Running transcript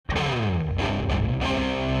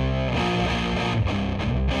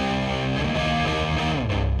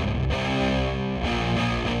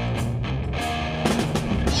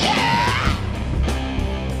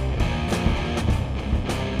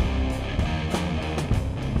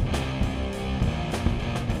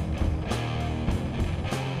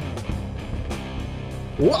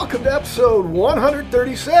Welcome to episode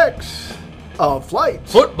 136 of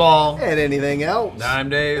Flights, Football, and anything else.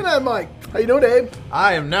 I'm Dave. And I'm Mike. How you doing, Dave?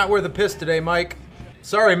 I am not worth a piss today, Mike.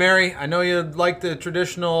 Sorry, Mary. I know you like the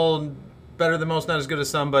traditional better than most, not as good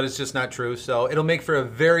as some, but it's just not true. So it'll make for a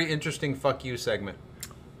very interesting fuck you segment.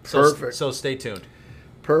 Perfect. So stay tuned.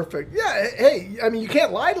 Perfect. Yeah, hey, I mean, you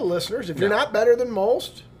can't lie to listeners. If you're not better than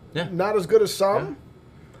most, not as good as some. Yeah.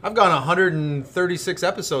 I've gone 136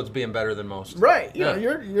 episodes being better than most. Right. You know,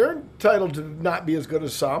 you're entitled to not be as good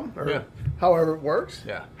as some, or however it works.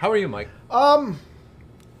 Yeah. How are you, Mike?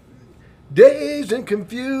 Dazed and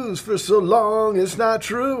confused for so long, it's not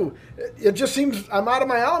true. It just seems I'm out of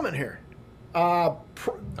my element here. The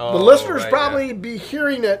listeners probably be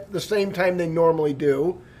hearing it the same time they normally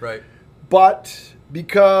do. Right. But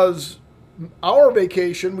because our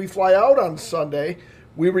vacation, we fly out on Sunday.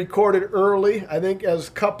 We recorded early. I think as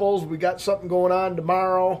couples, we got something going on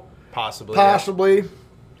tomorrow. Possibly.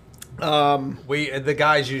 The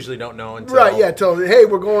guys usually don't know until hey,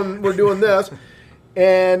 we're doing this.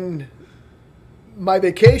 And my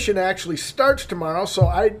vacation actually starts tomorrow, so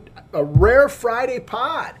a rare Friday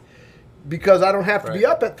pod because I don't have to be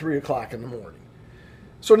up at 3 o'clock in the morning.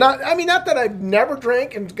 So not that I've never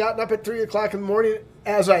drank and gotten up at 3 o'clock in the morning.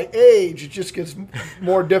 As I age, it just gets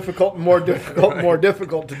more difficult and more difficult and more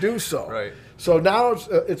difficult to do so. Right. So now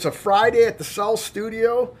it's a Friday at the South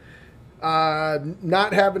Studio.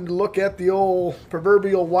 Not having to look at the old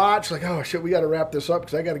proverbial watch, like, oh shit, we got to wrap this up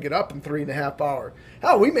because I got to get up in 3.5 hours.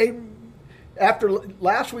 Hell, we may, after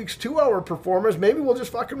last week's 2-hour performance, maybe we'll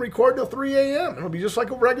just fucking record till 3 a.m. It'll be just like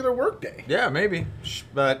a regular work day. Yeah, maybe,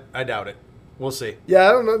 but I doubt it. We'll see. Yeah,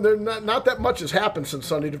 I don't know. Not that much has happened since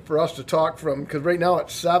Sunday for us to talk from, because right now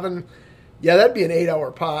it's 7. Yeah, that'd be an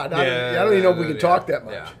 8-hour pod. I don't even know if we can talk that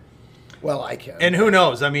much. Yeah. Well, I can. And who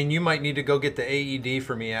knows? I mean, you might need to go get the AED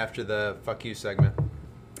for me after the fuck you segment.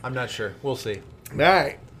 I'm not sure. We'll see. All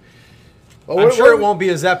right. Well, I'm sure it won't be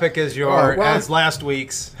as epic as as last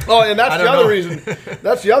week's. Oh, and that's the other reason.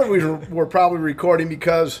 That's the other reason we're probably recording,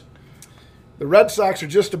 because the Red Sox are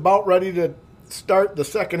just about ready to start the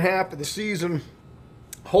second half of the season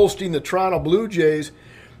hosting the Toronto Blue Jays.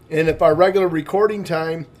 And if our regular recording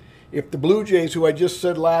time, if the Blue Jays, who I just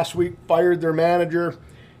said last week, fired their manager,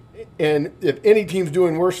 and if any team's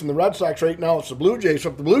doing worse than the Red Sox right now, it's the Blue Jays.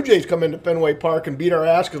 So if the Blue Jays come into Fenway Park and beat our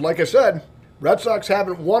ass, because like I said, Red Sox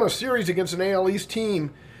haven't won a series against an AL East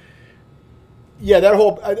team. Yeah, that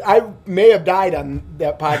whole, I may have died on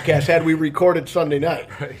that podcast had we recorded Sunday night.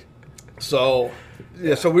 Right. So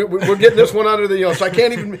we're getting this one under the, so I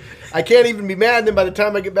can't even be mad. Then by the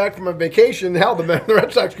time I get back from my vacation, hell, the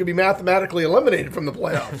Red Sox could be mathematically eliminated from the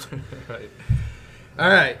playoffs. Right. All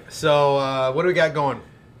right. So what do we got going?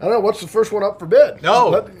 I don't know. What's the first one up for bid?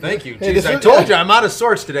 No, thank you. Jeez, I told you I'm out of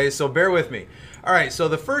sorts today, so bear with me. All right. So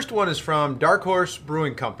the first one is from Dark Horse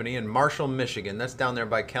Brewing Company in Marshall, Michigan. That's down there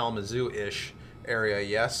by Kalamazoo-ish area.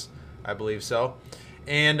 Yes, I believe so.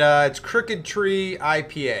 And it's Crooked Tree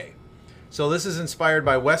IPA. So this is inspired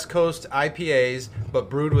by West Coast IPAs, but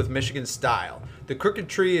brewed with Michigan style. The Crooked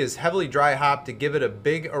Tree is heavily dry hopped to give it a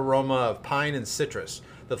big aroma of pine and citrus.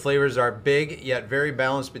 The flavors are big, yet very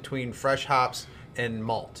balanced between fresh hops and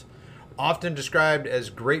malt. Often described as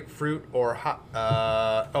grapefruit, our hops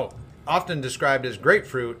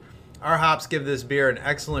give this beer an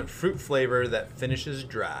excellent fruit flavor that finishes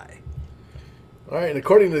dry. All right, and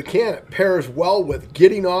according to the can, it pairs well with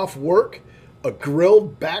getting off work, a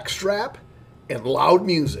grilled backstrap, and loud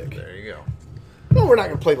music. There you go. Well, we're not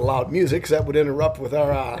going to play the loud music because that would interrupt with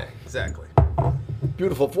our exactly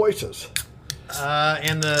beautiful voices.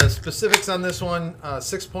 And the specifics on this one,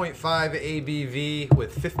 6.5 ABV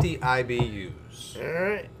with 50 IBUs. All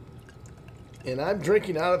right. And I'm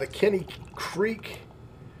drinking out of the Kenny Creek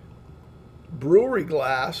brewery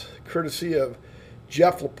glass, courtesy of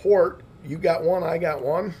Jeff Laporte. You got one, I got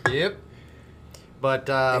one. Yep. But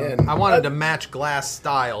I wanted to match glass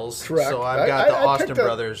styles, correct. So I've got the Austin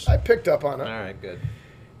Brothers. I picked up on it. All right, good.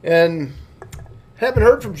 And haven't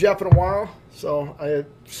heard from Jeff in a while, so I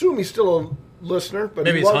assume he's still a listener. But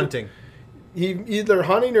maybe he's hunting. He either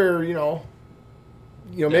hunting or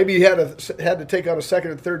maybe he had to take out a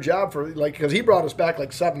second or third job for because he brought us back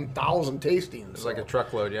like 7,000 tastings. It's like a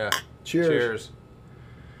truckload, yeah. Cheers.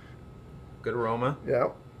 Good aroma. Yeah.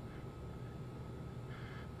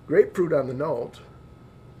 Grapefruit on the nose.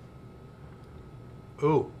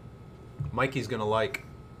 Ooh, Mikey's gonna like,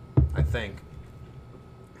 I think.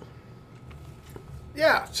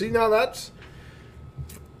 Yeah. See, now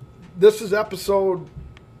this is episode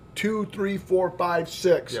 2, 3, 4, 5,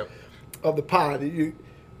 6 of the pod.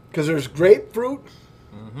 Because there's grapefruit,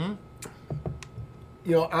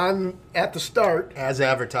 on at the start, As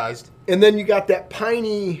advertised. and then you got that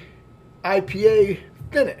piney IPA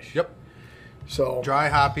finish. Yep. So Dry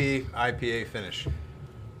hoppy IPA finish.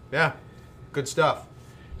 Yeah. Good stuff.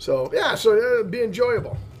 So it'd be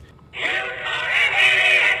enjoyable.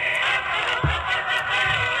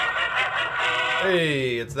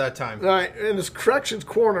 Hey, it's that time. All right, in this corrections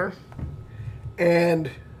corner, and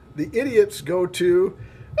the idiots go to.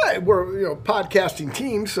 We're podcasting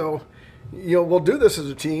team, so we'll do this as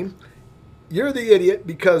a team. You're the idiot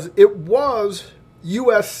because it was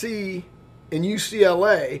USC and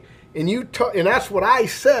UCLA, and and that's what I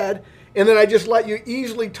said, and then I just let you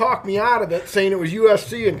easily talk me out of it, saying it was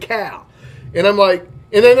USC and Cal, and I'm like.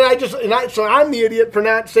 And then so I'm the idiot for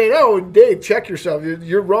not saying, oh, Dave, check yourself.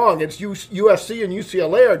 You're wrong. It's USC and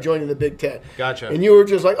UCLA are joining the Big Ten. Gotcha. And you were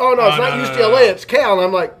just like, oh, no, it's not UCLA, it's Cal. And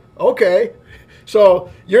I'm like, okay.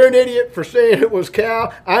 So you're an idiot for saying it was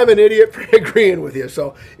Cal. I'm an idiot for agreeing with you.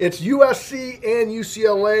 So it's USC and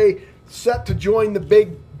UCLA set to join the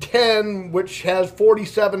Big Ten, which has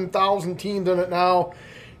 47,000 teams in it now.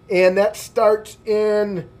 And that starts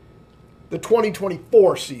in the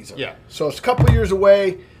 2024 season. Yeah. So it's a couple of years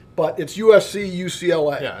away, but it's USC,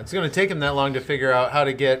 UCLA. Yeah, it's going to take them that long to figure out how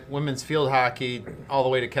to get women's field hockey all the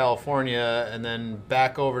way to California and then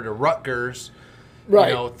back over to Rutgers,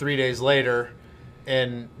 Right. 3 days later,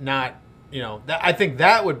 and not, I think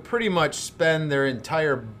that would pretty much spend their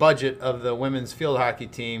entire budget of the women's field hockey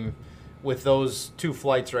team with those 2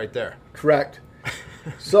 flights right there. Correct.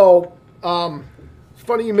 So it's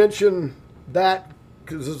funny you mention that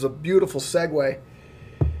because this is a beautiful segue.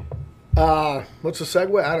 What's a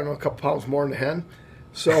segue? I don't know, a couple pounds more than a hen.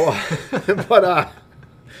 So, but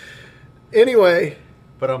anyway.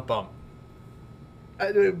 Ba-dum-bum.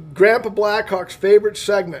 Grandpa Blackhawk's favorite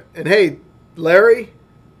segment. And hey, Larry,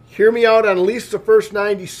 hear me out on at least the first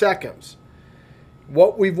 90 seconds.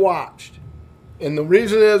 What we've watched. And the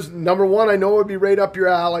reason is, number one, I know it would be right up your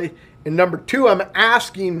alley. And number two, I've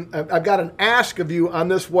got an ask of you on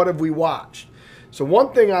this, what have we watched? So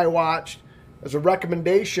one thing I watched as a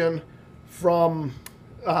recommendation from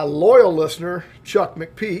a loyal listener, Chuck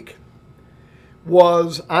McPeak,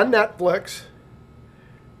 was on Netflix,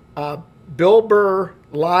 Bill Burr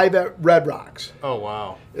live at Red Rocks. Oh,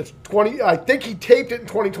 wow. It's I think he taped it in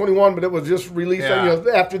 2021, but it was just released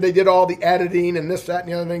after they did all the editing and this, that,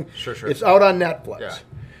 and the other thing. Sure. It's out on Netflix. Yeah.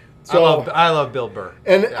 So I love Bill Burr.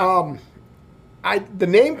 And the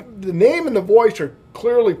name and the voice are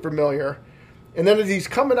clearly familiar. And then as he's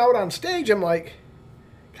coming out on stage, I'm like,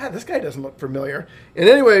 God, this guy doesn't look familiar. And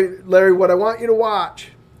anyway, Larry, what I want you to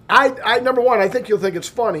watch, number one, I think you'll think it's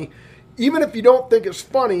funny. Even if you don't think it's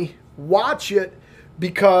funny, watch it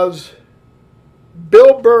because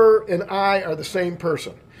Bill Burr and I are the same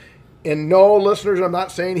person. And no, listeners, I'm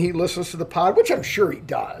not saying he listens to the pod, which I'm sure he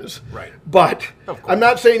does. Right. But Of course. I'm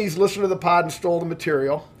not saying he's listened to the pod and stole the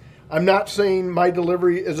material. I'm not saying my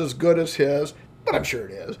delivery is as good as his, but I'm sure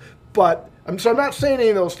it is. But I'm not saying any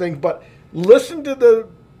of those things. But listen to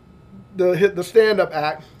the stand-up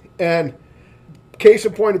act, and case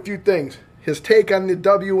in point, a few things. His take on the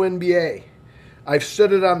WNBA. I've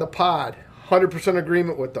said it on the pod. 100%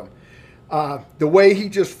 agreement with them. The way he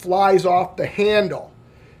just flies off the handle.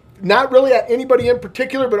 Not really at anybody in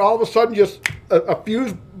particular, but all of a sudden just a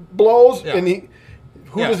fuse blows, and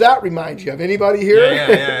who does that remind you of? Anybody here?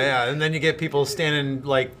 Yeah. And then you get people standing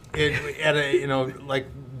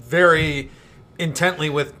very intently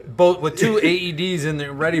with two AEDs in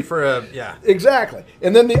there, ready for Exactly.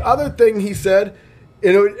 And then the other thing he said,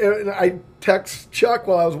 and I text Chuck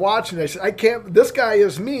while I was watching. I said, I can't. This guy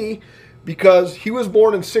is me because he was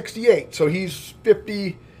born in '68, so he's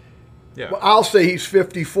 50. Yeah. Well, I'll say he's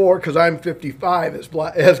 54 because I'm 55,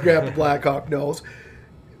 as Grandpa Blackhawk knows.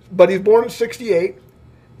 But he's born in '68,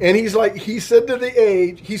 and he said to the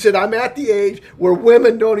age, he said, I'm at the age where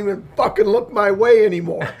women don't even fucking look my way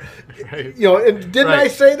anymore. Right. And didn't I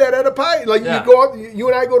say that at a pie? Like you go up, you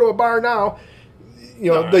and I go to a bar now.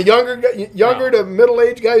 The younger to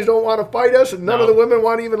middle-aged guys don't want to fight us, and none of the women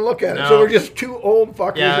want to even look at it. So we're just two old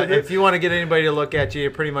fuckers. Yeah, if you want to get anybody to look at you, you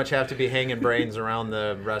pretty much have to be hanging brains around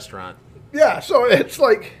the restaurant. Yeah, so it's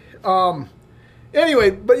like, anyway,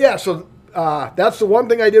 but yeah, so that's the one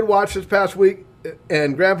thing I did watch this past week.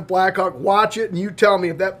 And Grandpa Blackhawk, watch it, and you tell me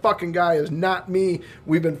if that fucking guy is not me.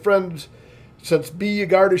 We've been friends since B.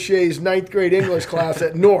 Gardeshay's 9th grade English class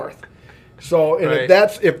at North. So, and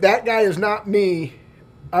if that guy is not me,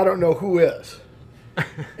 I don't know who is.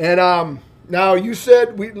 And now you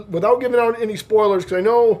said, without giving out any spoilers, because I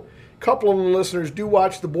know a couple of the listeners do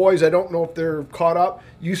watch The Boys. I don't know if they're caught up.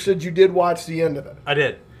 You said you did watch the end of it. I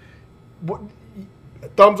did.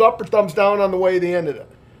 Thumbs up or thumbs down on the way they ended it?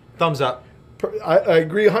 Thumbs up. I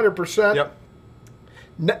agree 100%. Yep.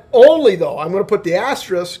 Only, though, I'm going to put the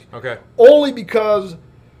asterisk. Okay. Only because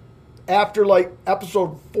after, like,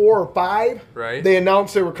 episode 4 or 5, right, they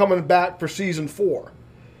announced they were coming back for season 4.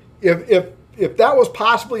 If that was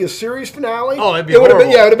possibly a series finale, it'd be it would have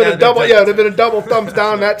horrible. been, it would have been a double. Yeah, it would have been a double thumbs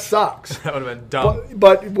down. That sucks. That would have been dumb.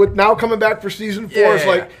 But with now coming back for season 4, it's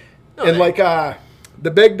like,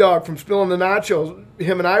 the big dog from Spilling the Nachos,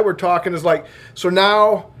 him and I were talking, is like, so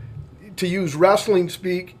now, to use wrestling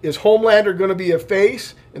speak, is Homelander going to be a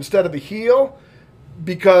face instead of a heel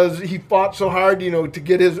because he fought so hard, to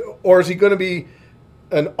get his, or is he going to be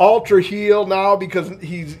an ultra heel now because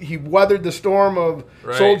he weathered the storm of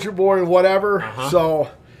Soldier Boy and whatever? So,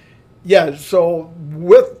 yeah. So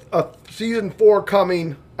with a season 4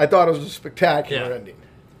 coming, I thought it was a spectacular ending.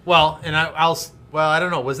 Well, and I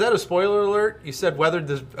don't know. Was that a spoiler alert? You said weathered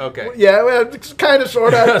this. Okay. Yeah, well, it's kind of,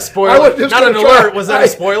 sort of. Spoiler. Not an alert. Was that a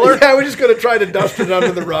spoiler? Yeah, we're just going to try to dust it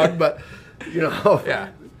under the rug, but, Yeah.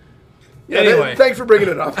 Anyway. Thanks for bringing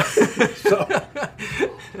it up.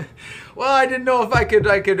 Well, I didn't know if I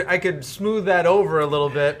could smooth that over a little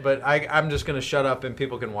bit, but I'm just going to shut up and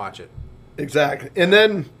people can watch it. Exactly. And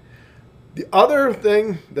then the other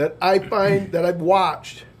thing that I find that I've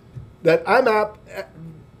watched that I'm not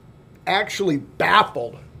actually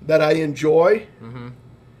baffled that I enjoy.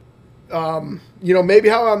 Maybe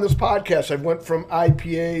how on this podcast I've went from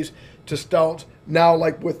IPAs to stouts. Now,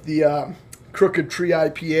 like with the Crooked Tree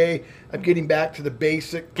IPA, I'm getting back to the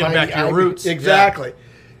basic. Getting back to your roots. Exactly. Yeah.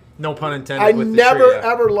 No pun intended. I never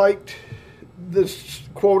ever liked this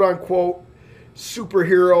quote unquote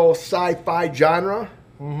superhero sci-fi genre.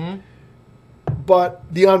 But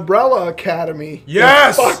the Umbrella Academy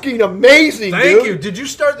is fucking amazing, dude. Thank you. Did you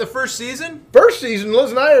start the first season? First season,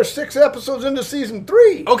 Liz and I are 6 episodes into season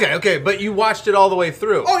 3. Okay, but you watched it all the way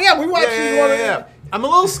through. Oh, yeah, we watched season 1. Yeah. I'm a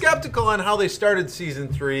little skeptical on how they started season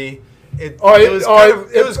 3. It was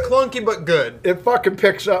clunky but good. It fucking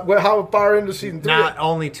picks up. How far into season 3? Not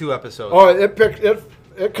only 2 episodes. Oh,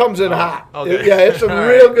 it comes in hot. Okay. It's a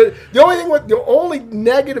real good. The only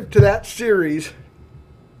negative to that series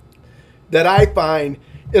that I find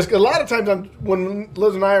is a lot of times when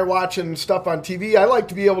Liz and I are watching stuff on TV, I like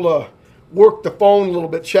to be able to work the phone a little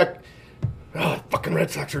bit, check, fucking Red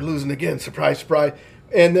Sox are losing again, surprise, surprise,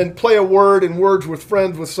 and then play a word in Words with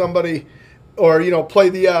Friends with somebody, or, play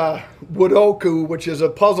the Woodoku, which is a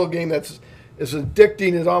puzzle game that's as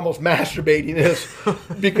addicting as almost masturbating is,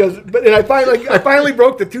 and I finally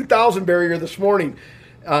broke the 2,000 barrier this morning.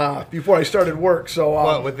 Before I started work,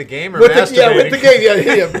 so with the game or masturbating? With the game,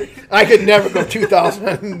 yeah. I could never go 2,000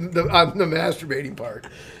 on the masturbating part.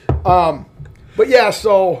 But yeah,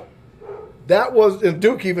 so that was, and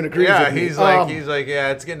Duke even agrees with me. Yeah, he's like,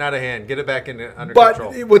 yeah, it's getting out of hand. Get it back under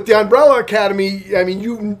control. But with the Umbrella Academy, I mean,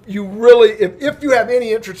 you really, if you have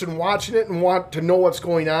any interest in watching it and want to know what's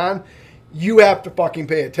going on, you have to fucking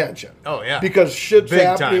pay attention. Oh yeah, because shit's Big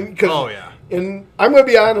happening. Time. Oh yeah. And I'm going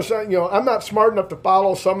to be honest, I'm not smart enough to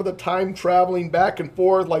follow some of the time traveling back and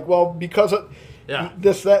forth, because of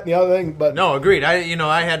this, that, and the other thing. But no, agreed.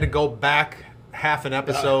 I had to go back half an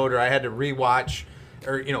episode, or I had to rewatch,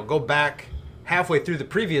 or go back halfway through the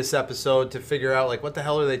previous episode to figure out what the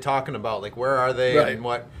hell are they talking about? Where are they and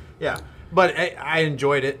what? Yeah, but I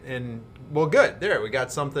enjoyed it, and well, good. There, we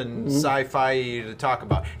got something sci-fi to talk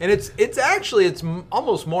about, and it's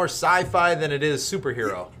almost more sci-fi than it is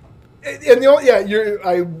superhero. And I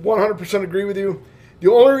 100% agree with you.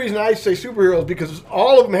 The only reason I say superheroes is because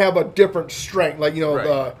all of them have a different strength.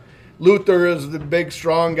 The Luther is the big,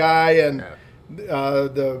 strong guy, and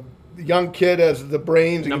the young kid has the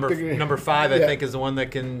brains. Number 5, I think, is the one that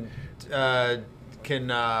can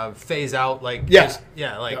phase out.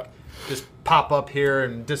 Just pop up here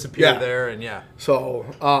and disappear there, and So,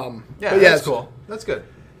 that's cool. That's good.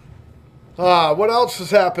 What else has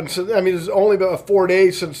happened? So, I mean, it's only been 4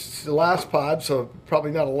 days since the last pod, so probably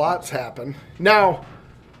not a lot's happened. Now,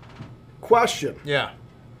 question. Yeah.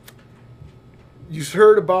 You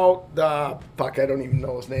heard about the I don't even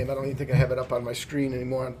know his name. I don't even think I have it up on my screen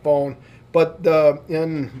anymore on phone. But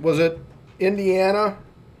was it Indiana,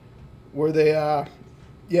 where they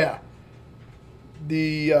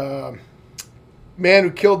the man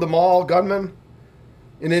who killed the mall gunman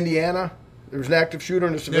in Indiana? There was an active shooter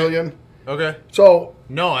and a civilian. Yeah. Okay. So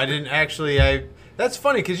no, I didn't actually. That's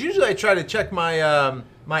funny because usually I try to check my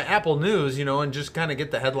my Apple News, and just kind of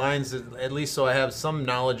get the headlines at least, so I have some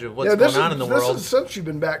knowledge of what's going on in the world. This is since you've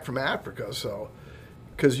been back from Africa, so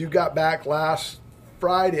because you got back last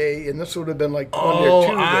Friday, and this would have been like Monday or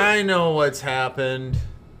Tuesday. I know what's happened.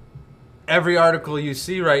 Every article you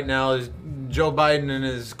see right now is Joe Biden and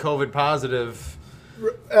his COVID positive.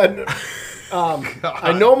 And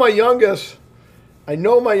I know my youngest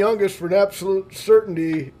for an absolute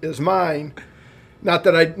certainty is mine. Not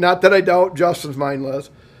that I doubt Justin's mine, Liz.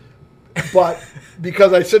 But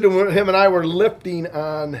because I said to him and I were lifting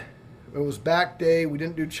on, it was back day. We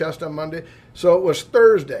didn't do chest on Monday, so it was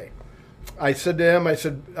Thursday. I said to him,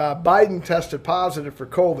 Biden tested positive for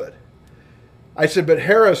COVID. I said, but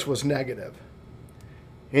Harris was negative.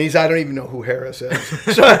 And he said, I don't even know who Harris is.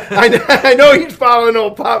 So I know he's following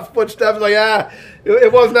old Pop's footsteps. Like,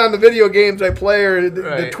 it wasn't on the video games I play or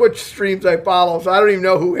the Twitch streams I follow, so I don't even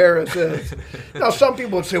know who Harris is. Now, some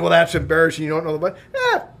people would say, well, that's embarrassing. You don't know but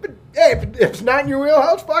hey, if it's not in your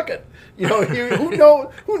wheelhouse, fuck it. Who knows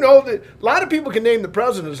that? A lot of people can name the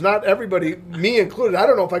presidents, not everybody, me included. I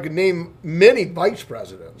don't know if I could name many vice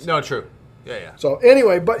presidents. No, true. Yeah. So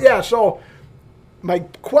anyway, so my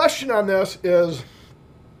question on this is,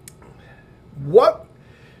 what?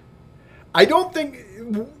 I don't think,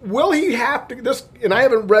 will he have to, this, and I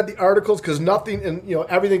haven't read the articles because nothing, and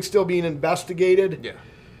everything's still being investigated.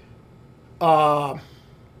 Yeah.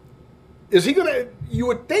 Is he going to, you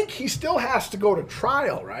would think he still has to go to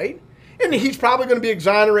trial, right? And he's probably going to be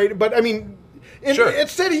exonerated, but I mean, sure. It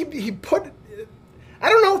said he put, I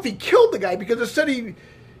don't know if he killed the guy because it said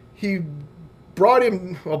he brought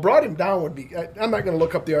him down would be, I'm not going to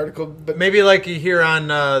look up the article, but maybe like you hear on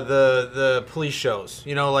the police shows,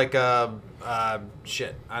 like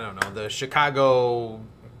shit, I don't know, the Chicago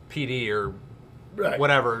PD or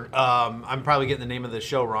whatever. I'm probably getting the name of the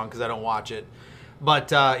show wrong because I don't watch it.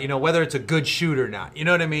 But, whether it's a good shoot or not, you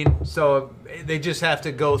know what I mean? So they just have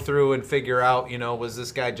to go through and figure out, was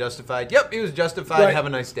this guy justified? Yep, he was justified. Right. Have a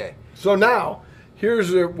nice day. So now,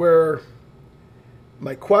 here's where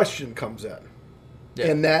my question comes in. Yeah.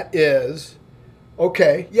 And that is,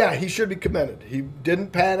 okay, yeah, he should be commended. He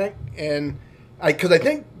didn't panic. And because I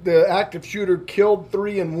think the active shooter killed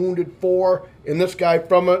 3 and wounded 4. And this guy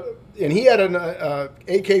and he had an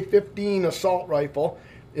AK-15 assault rifle.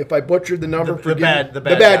 If I butchered the number, the bad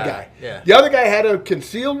guy. Yeah. The other guy had a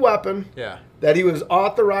concealed weapon. Yeah. That he was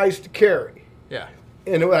authorized to carry. Yeah.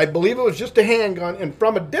 And I believe it was just a handgun. And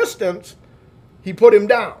from a distance, he put him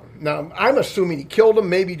down. Now, I'm assuming he killed him,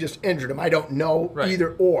 maybe just injured him. I don't know,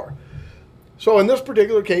 either or. So in this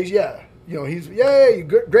particular case, he's, yay,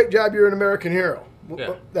 great job, you're an American hero.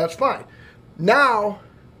 Yeah. That's fine. Now,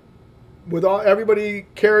 with everybody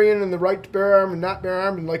carrying and the right to bear arms and not bear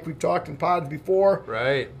arms, and like we've talked in pods before,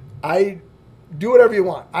 right? I do whatever you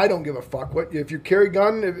want. I don't give a fuck. If you carry a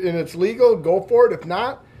gun and it's legal, go for it. If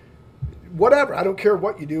not, whatever. I don't care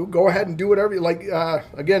what you do. Go ahead and do whatever you like.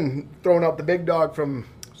 Again, throwing out the big dog from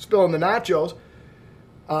spilling the nachos.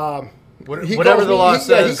 Whatever the law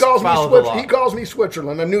says, follow the law. He calls me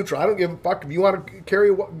Switzerland. I'm neutral. I don't give a fuck. If you want to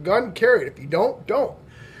carry a gun, carry it. If you don't, don't.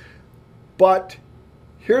 But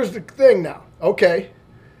here's the thing now. Okay,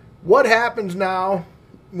 what happens now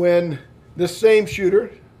when this same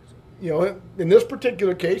shooter, in this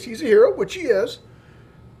particular case, he's a hero, which he is.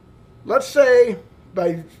 Let's say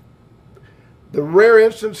by the rare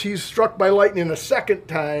instance he's struck by lightning a second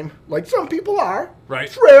time, like some people are. Right.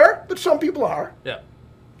 It's rare, but some people are. Yeah.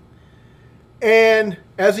 And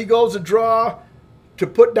as he goes to draw to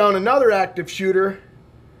put down another active shooter,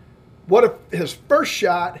 what if his first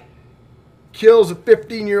shot kills a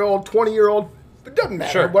 15-year-old, 20-year-old, it doesn't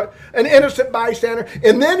matter, sure. But an innocent bystander,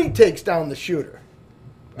 and then he takes down the shooter?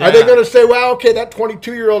 Yeah. Are they going to say, well, okay, that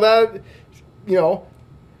 22-year-old,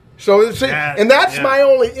 so and that's my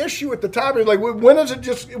only issue at the top. Is like, when is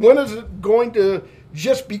it going to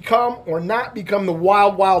just become or not become the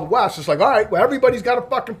wild, wild west? It's like, all right, well, everybody's got a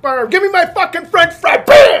fucking firearm. Give me my fucking French fry,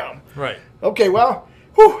 bam! Right. Okay, well,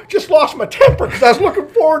 just lost my temper because I was looking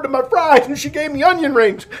forward to my fries and she gave me onion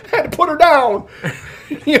rings. I had to put her down.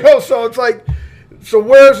 So it's like, so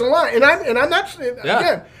where's the line? And I'm not saying,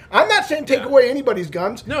 again, I'm not saying take away anybody's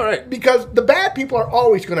guns. No, right. Because the bad people are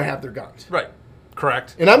always going to have their guns. Right.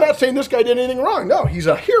 Correct. And I'm not saying this guy did anything wrong. No, he's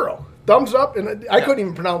a hero. Thumbs up. And I couldn't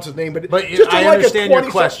even pronounce his name, but just I understand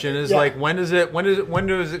your question is like, when does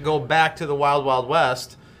it go back to the wild, wild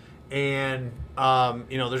west? And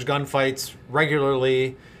there's gunfights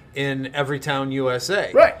regularly in every town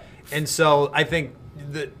USA. Right. And so I think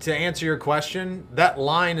to answer your question, that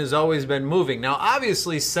line has always been moving. Now,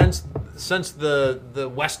 obviously, since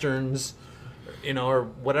the westerns, or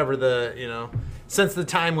whatever since the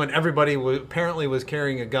time when everybody apparently was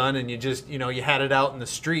carrying a gun and you just, you had it out in the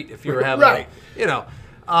street if you were having, right.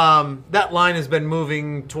 That line has been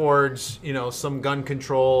moving towards, some gun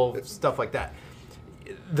control, stuff like that.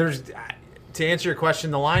 To answer your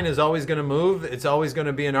question, the line is always going to move. It's always going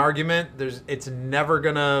to be an argument. It's never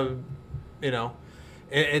going to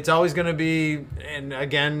It's always going to be, and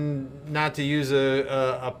again, not to use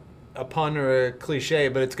a pun or a cliche,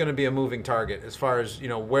 but it's going to be a moving target as far as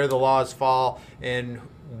where the laws fall and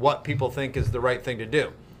what people think is the right thing to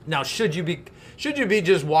do. Now, should you be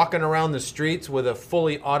just walking around the streets with a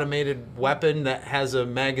fully automated weapon that has a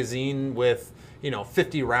magazine with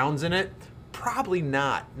 50 rounds in it? Probably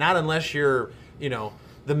not. Not unless you're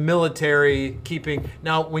the military keeping.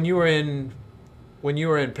 Now, when you were in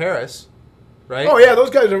Paris. Right? Oh yeah, those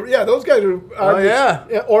guys are. Yeah, those guys are.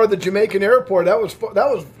 Or the Jamaican airport. That was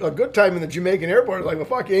a good time in the Jamaican airport. It was like,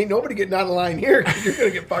 well, fuck, ain't nobody getting out of line here because you're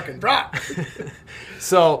gonna get fucking dropped.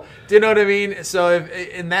 So, do you know what I mean? So, if,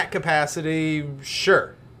 in that capacity,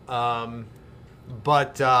 sure.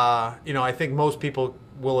 But I think most people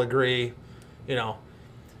will agree.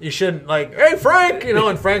 You shouldn't hey Frank,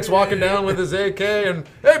 and Frank's walking down with his AK and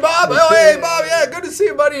hey Bob, yeah, good to see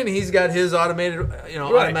you, buddy, and he's got his automated,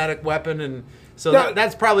 automatic weapon, and so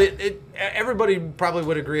that's probably it. Everybody probably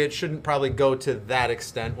would agree it shouldn't probably go to that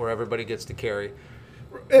extent where everybody gets to carry.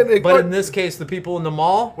 But in this case, the people in the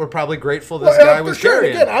mall were probably grateful this guy was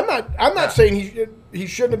carrying. Again, I'm not saying he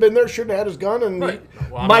shouldn't have been there, shouldn't have had his gun, and right.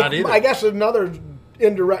 Well, not either. I guess another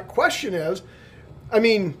indirect question is, I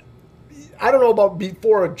mean, I don't know about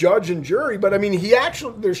before a judge and jury, but I mean,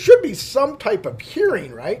 there should be some type of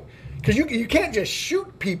hearing, right? Because you can't just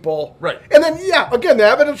shoot people. Right. And then, again, the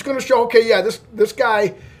evidence is going to show, okay, this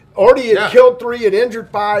guy already had killed 3, had injured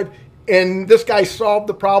 5, and this guy solved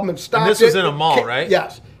the problem and stopped it. And this was in a mall, right?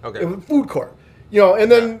 Yes. Okay. It was a food court.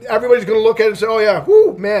 And then everybody's going to look at it and say, oh, yeah,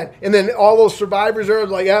 whoo, man. And then all those survivors are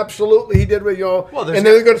like, absolutely, he did what, Well, and then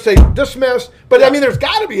they're going to say dismiss. But, I mean, there's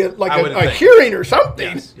got to be a hearing or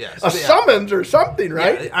something. Yes. A summons or something,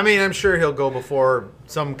 right? Yeah. I mean, I'm sure he'll go before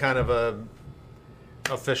some kind of a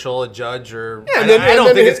judge, or I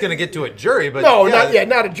don't think it's going to get to a jury. But no,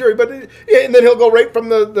 not a jury. But and then he'll go right from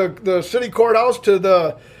the city courthouse to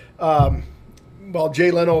the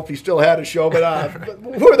Jay Leno, if he still had a show, but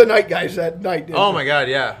who are the night guys that night? Oh my God,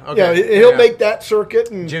 yeah. Okay. Yeah, he'll make that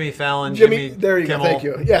circuit, and Jimmy Fallon, Jimmy there you Kimmel. go, thank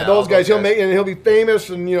you. Yeah, those guys, he'll be famous,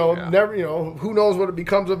 and never, who knows what it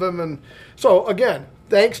becomes of him, and so again,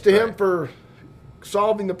 thanks to him for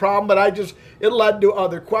solving the problem, but it led to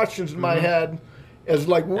other questions in my head, as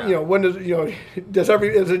like when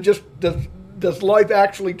does life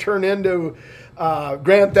actually turn into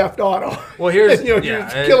Grand Theft Auto? Well, here's you're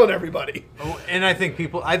just killing everybody. And I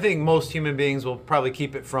think most human beings will probably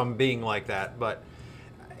keep it from being like that. But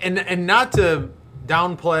and not to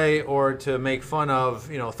downplay or to make fun of,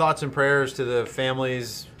 thoughts and prayers to the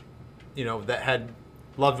families, that had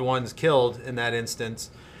loved ones killed in that instance.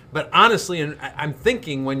 But honestly, and I'm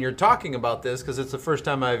thinking when you're talking about this, because it's the first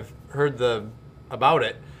time I've heard about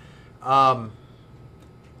it,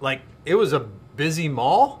 it was a busy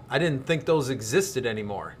mall. I didn't think those existed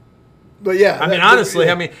anymore. But yeah, I mean, honestly,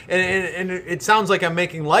 and it sounds like I'm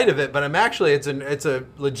making light of it, but I'm actually it's a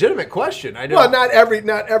legitimate question. Not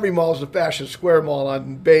every mall is a Fashion Square Mall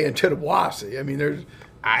on Bay and Tittabawassee. I mean, there's.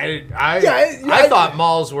 I thought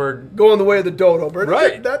malls were going the way of the dodo bird.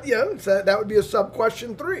 Right. That would be a sub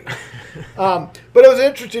question 3. But it was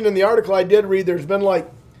interesting in the article I did read. There's been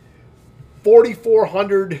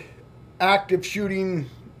 4,400 active shooting,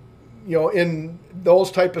 in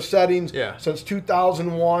those type of settings since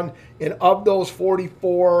 2001. And of those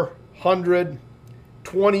 4,400,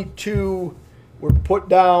 22 were put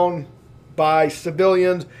down by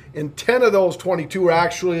civilians, and 10 of those 22 were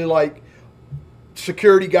actually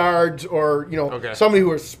security guards or somebody who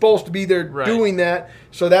was supposed to be there doing that.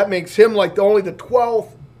 So that makes him only the 12th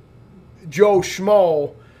Joe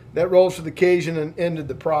Schmo that rose to the occasion and ended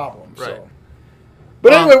the problem. Right. So.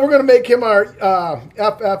 But anyway, we're going to make him our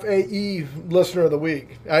FFAE Listener of the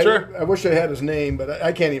Week. Sure. I wish I had his name, but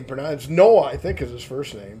I can't even pronounce it. It's Noah, I think, is his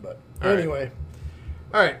first name. But anyway.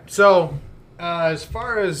 All right. So as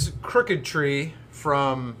far as Crooked Tree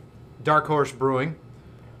from Dark Horse Brewing,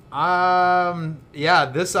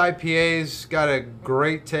 this IPA's got a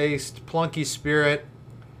great taste, plunky spirit.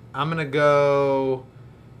 I'm going to go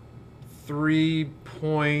 3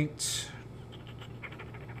 point...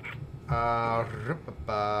 I'm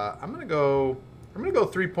gonna go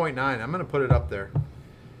 3.9. I'm gonna put it up there.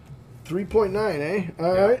 3.9, eh?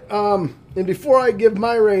 All right. And before I give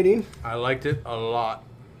my rating, I liked it a lot.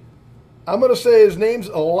 I'm gonna say his name's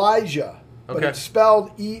Elijah, but Okay. it's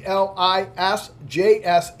spelled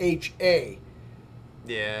Elisjsha.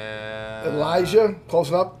 Yeah. Elijah, close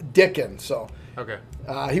enough. Dickens. So Okay.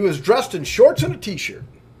 he was dressed in shorts and a t-shirt.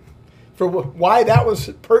 For why that was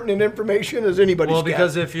pertinent information is anybody's Well,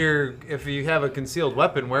 because guess. if you have a concealed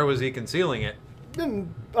weapon, where was he concealing it?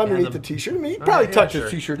 and underneath the T-shirt. I mean, he probably tucked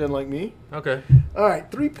his T-shirt in like me. Okay. All right,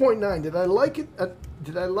 3.9. Did I like it?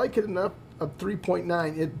 Did I like it enough of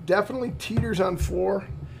 3.9? It definitely teeters on 4.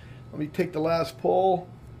 Let me take the last pull.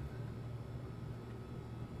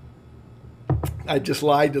 I just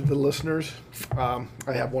lied to the listeners. I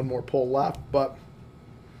have one more pull left, but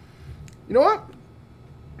you know what?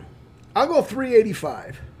 I'll go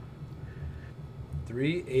 385.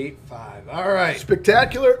 385. All right.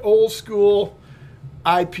 Spectacular old school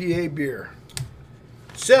IPA beer.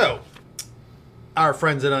 So, our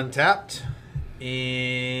friends at Untapped,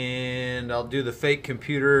 and I'll do the fake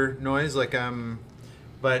computer noise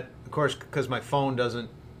but of course, because my phone doesn't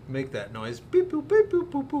make that noise. Beep, boop, beep, boop,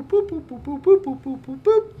 boop, boop, boop, boop, boop, boop, boop, boop,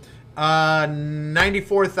 boop, boop.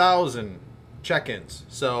 94,000 check-ins.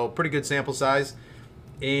 So, pretty good sample size.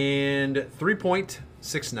 And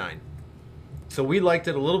 3.69. So we liked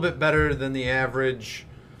it a little bit better than the average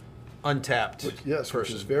Untapped person.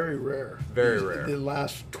 Which is very rare. Very rare. The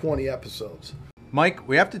last 20 episodes. Mike,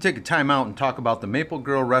 we have to take a time out and talk about the Maple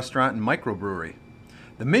Grill Restaurant and Microbrewery.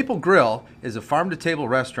 The Maple Grill is a farm-to-table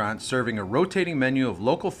restaurant serving a rotating menu of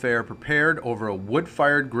local fare prepared over a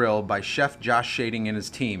wood-fired grill by Chef Josh Shading and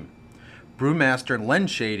his team. Brewmaster Len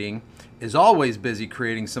Shading is always busy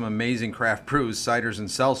creating some amazing craft brews, ciders, and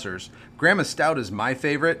seltzers. Grandma Stout is my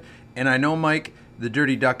favorite, and I know, Mike, the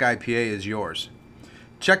Dirty Duck IPA is yours.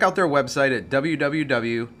 Check out their website at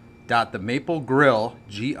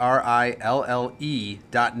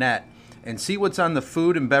www.themaplegrill.net and see what's on the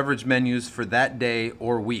food and beverage menus for that day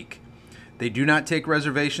or week. They do not take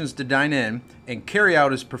reservations to dine in, and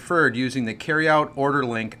carry-out is preferred using the carry-out order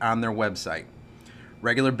link on their website.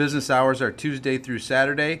 Regular business hours are Tuesday through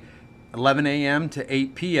Saturday, 11 a.m. to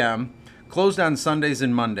 8 p.m., closed on Sundays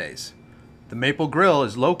and Mondays. The Maple Grill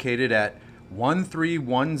is located at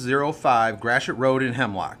 13105 Gratiot Road in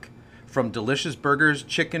Hemlock. From delicious burgers,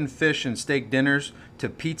 chicken, fish, and steak dinners to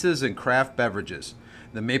pizzas and craft beverages,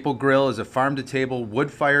 the Maple Grill is a farm-to-table,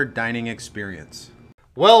 wood-fired dining experience.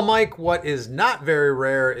 Well, Mike, what is not very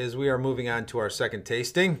rare is we are moving on to our second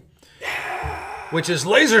tasting, which is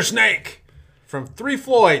Laser Snake from Three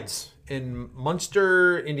Floyds in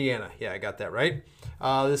Munster, Indiana. Yeah, I got that right.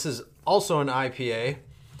 This is also an IPA.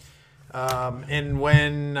 And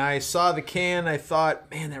when I saw the can, I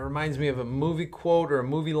thought, man, that reminds me of a movie quote or a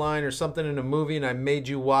movie line or something in a movie. And I made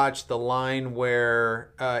you watch the line where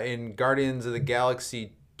in Guardians of the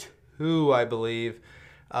Galaxy 2, I believe,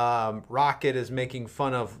 Rocket is making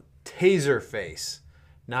fun of Taserface,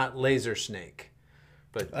 not Laser Snake,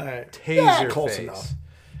 but Taserface. Close enough.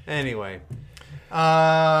 Anyway,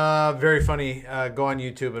 very funny. Go on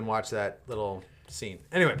YouTube and watch that little scene.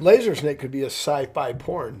 Anyway, Laser Snake could be a sci-fi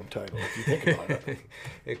porn title if you think about it.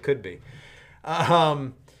 It could be.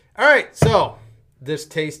 All right, so this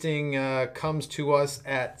tasting comes to us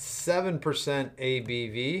at 7%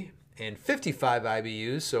 ABV and 55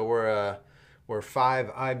 IBUs. So we're 5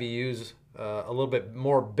 IBUs, a little bit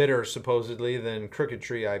more bitter supposedly than Crooked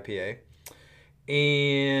Tree IPA.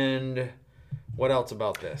 And what else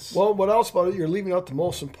about this? Well, what else about it? You're leaving out the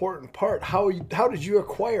most important part. How did you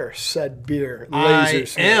acquire said beer? How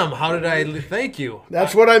did I? Thank you.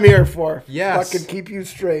 That's what I'm here for. Yes. Fucking keep you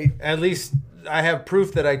straight. At least I have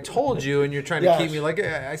proof that I told you, and you're trying to keep me like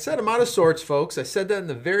I said. I'm out of sorts, folks. I said that in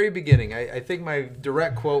the very beginning. I think my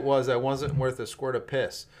direct quote was, "I wasn't worth a squirt of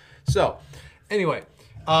piss." So, anyway,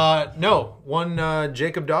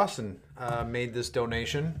 Jacob Dawson made this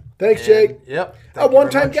donation. Thanks, Jake. Yep. A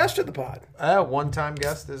one-time guest of the pod. One-time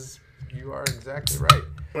guest you are exactly right.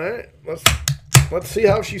 All right. Let's see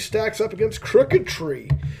how she stacks up against Crooked Tree.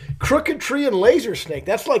 Crooked Tree and Laser Snake.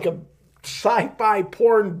 That's like a sci-fi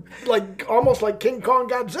porn, like almost like King Kong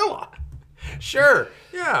Godzilla. Sure.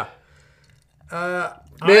 Yeah. I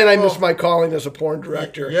missed my calling as a porn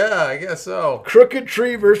director. Yeah, I guess so. Crooked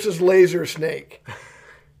Tree versus Laser Snake.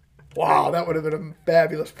 Wow, that would have been a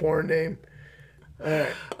fabulous porn name. All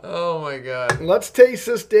right. Oh my God. Let's taste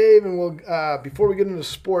this, Dave, and we'll before we get into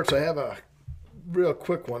sports, I have a real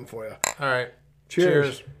quick one for you. All right.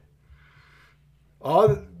 Cheers.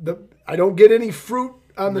 I don't get any fruit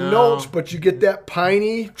on the notes, but you get that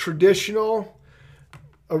piney, traditional,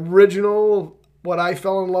 original, what I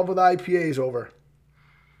fell in love with IPAs over.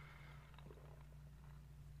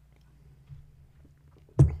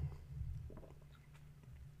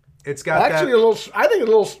 It's got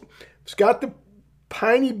it's got the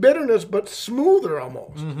piney bitterness, but smoother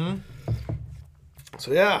almost. Mm-hmm.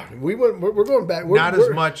 So yeah, we're going back. Not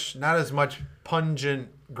as much pungent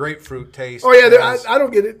grapefruit taste. Oh yeah, I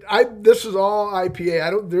don't get it. This is all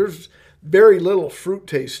IPA. There's very little fruit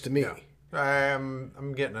taste to me. Yeah.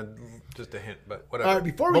 I'm getting Just a hint, but whatever. All right,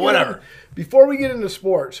 before we get into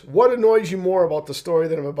sports, what annoys you more about the story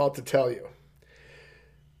that I'm about to tell you?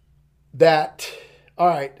 All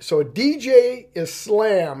right, so a DJ is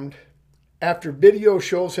slammed after video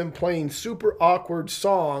shows him playing super awkward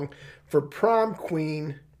song for prom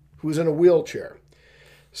queen who's in a wheelchair.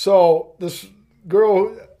 So this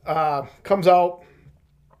girl comes out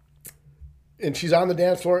and she's on the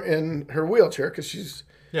dance floor in her wheelchair because she's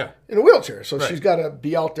in a wheelchair. So she's got to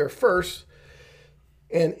be out there first.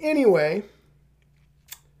 And anyway,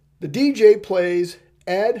 the DJ plays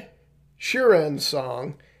Ed Sheeran's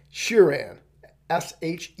song, Sheeran,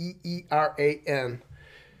 Sheeran.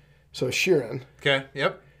 So Sheeran. Okay,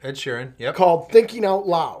 yep. Ed Sheeran, yep. Called Thinking Out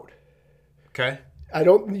Loud. Okay.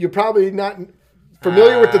 You're probably not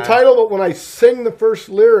familiar with the title, but when I sing the first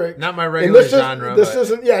lyric. Not my regular genre. This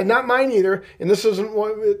isn't, not mine either. And this isn't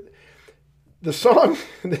what, the song,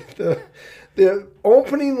 the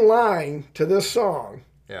opening line to this song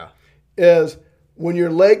is, when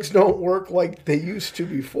your legs don't work like they used to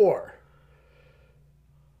before.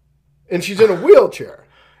 And she's in a wheelchair.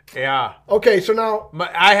 Yeah. Okay, so now...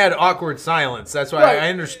 I had awkward silence. That's why I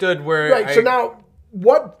understood where... Right, so now,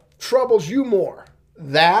 what troubles you more?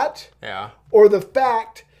 That? Yeah. Or the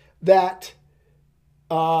fact that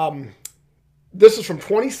this is from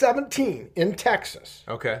 2017 in Texas.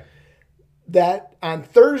 Okay. That on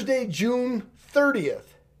Thursday, June 30th,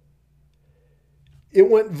 it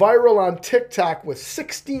went viral on TikTok with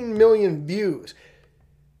 16 million views.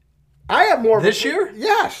 I have more... This year?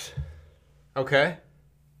 Yes. Okay.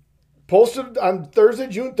 Posted on Thursday,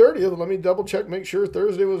 June 30th. Let me double check, make sure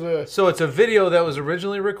Thursday was a... So it's a video that was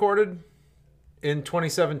originally recorded in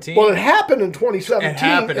 2017? Well, it happened in 2017. It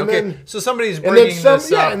happened, and okay. Then, so somebody's bringing this up.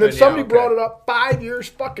 Yeah, and then somebody brought it up 5 years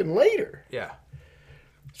fucking later. Yeah.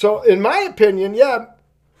 So, in my opinion,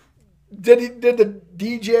 did the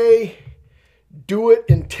DJ do it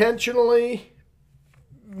intentionally?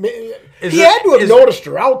 He had to have noticed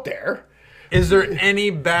her out there. Is there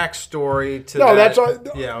any backstory to that? No, that's all.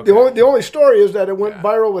 Yeah, okay. The only story is that it went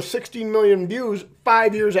viral with 16 million views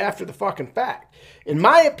 5 years after the fucking fact. In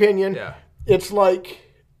my opinion, it's like,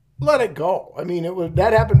 let it go. I mean,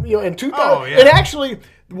 that happened, in 2000. Oh, yeah. And actually,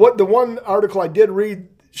 the one article I did read,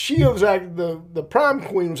 she was the prom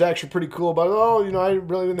queen was actually pretty cool about it. Oh, I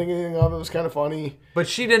really didn't think anything of it. It was kind of funny. But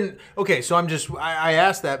she didn't. Okay, so I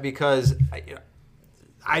asked that because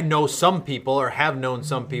I know some people, or have known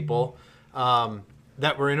some people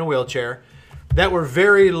that were in a wheelchair that were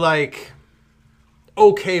very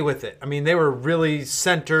okay with it. I mean, they were really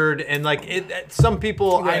centered, and some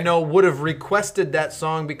people I know would have requested that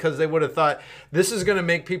song because they would have thought, this is going to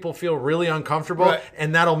make people feel really uncomfortable,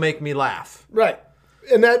 and that'll make me laugh. Right.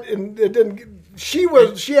 And it didn't. She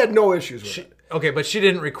had no issues with it. Okay, but she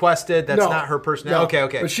didn't request it. That's not her personality. No.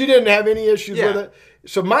 Okay. But she didn't have any issues with it.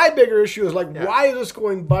 So my bigger issue is why is this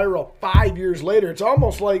going viral 5 years later? It's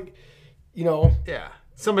almost like, Yeah.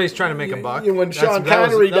 Somebody's trying to make a buck. When Sean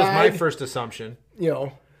Connery died. That was my first assumption.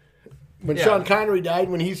 When Sean Connery died,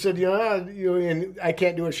 when he said, and I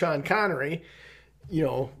can't do a Sean Connery,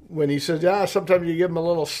 when he says, sometimes you give him a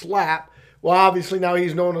little slap. Well, obviously now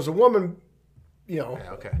he's known as a woman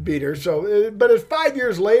beater. So, but it's 5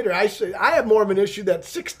 years later. I have more of an issue that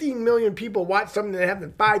 16 million people watched something that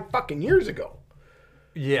happened 5 fucking years ago.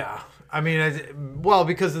 Yeah, I mean,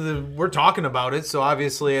 because we're talking about it, so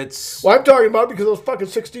obviously it's. Well, I'm talking about it because those fucking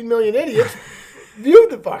 16 million idiots viewed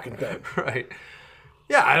the fucking thing. Right.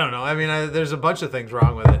 Yeah, I don't know. I mean, there's a bunch of things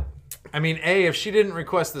wrong with it. I mean, if she didn't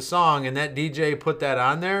request the song and that DJ put that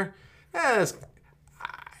on there,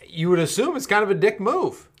 you would assume it's kind of a dick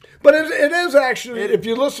move. But it is actually, if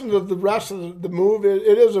you listen to the rest of the movie,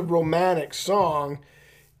 it is a romantic song,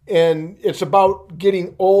 and it's about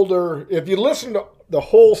getting older. If you listen to the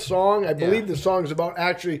whole song, I believe the song is about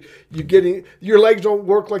actually your legs don't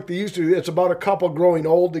work like they used to. It's about a couple growing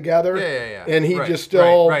old together. Yeah. And he just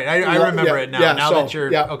still... Right. I remember it now. That you're...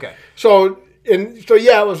 Yeah. Okay. So it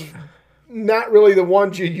was not really the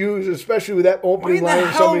ones you use, especially with that opening line. Why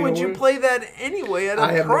the hell would you play that anyway at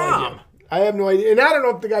a prom? I have no idea. And I don't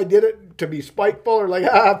know if the guy did it to be spiteful or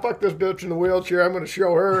fuck this bitch in the wheelchair, I'm going to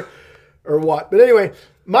show her, or what. But anyway,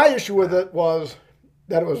 my issue with it was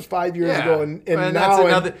that it was 5 years ago, and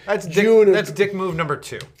now that's June. That's dick move number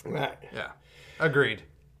 2. Right. Yeah. Agreed.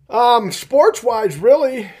 Sports-wise,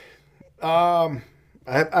 really, I've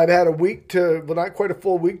had a week not quite a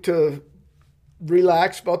full week to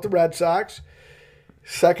relax about the Red Sox.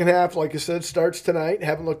 Second half, like I said, starts tonight.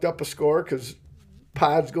 Haven't looked up a score because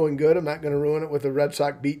pod's going good. I'm not going to ruin it with a Red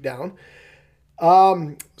Sox beatdown.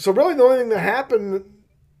 So really the only thing that happened,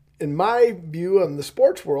 in my view, in the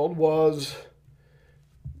sports world was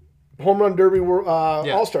Home Run Derby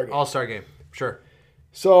All-Star game. All-Star game, sure.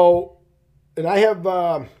 So, and I have...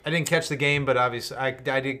 I didn't catch the game, but obviously I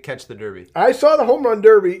did catch the Derby. I saw the Home Run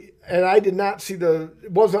Derby, and I did not see I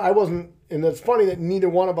wasn't, and it's funny that neither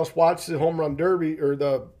one of us watched the Home Run Derby or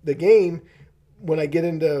the game when I get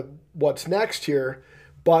into what's next here.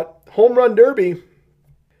 But Home Run Derby,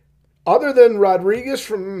 other than Rodriguez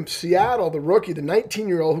from Seattle, the rookie, the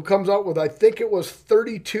 19-year-old, who comes out with, I think it was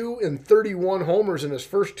 32 and 31 homers in his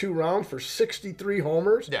first 2 rounds for 63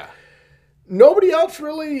 homers. Yeah. Nobody else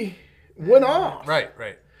really went off. Right.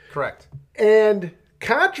 Correct. And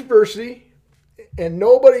controversy, and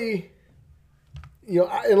nobody,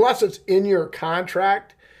 unless it's in your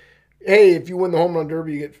contract, hey, if you win the Home Run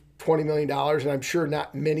Derby, you get $20 million, and I'm sure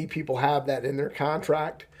not many people have that in their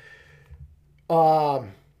contract.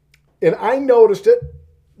 And I noticed it.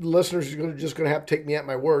 The listeners are just going to have to take me at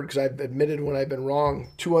my word because I've admitted when I've been wrong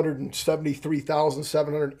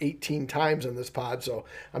 273,718 times in this pod, so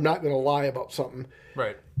I'm not going to lie about something.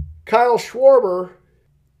 Right. Kyle Schwarber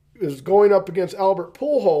is going up against Albert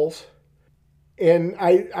Pujols, and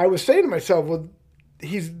I was saying to myself, well,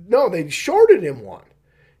 they shorted him one.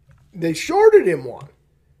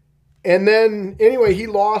 And then, anyway, he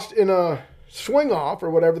lost in a swing-off, or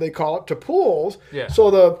whatever they call it, to Pujols. Yeah. So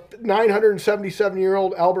the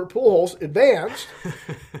 977-year-old Albert Pujols advanced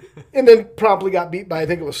and then promptly got beat by, I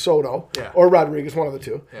think it was Soto or Rodriguez, one of the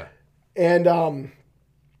two. Yeah. And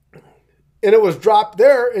it was dropped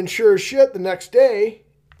there, and sure as shit, the next day,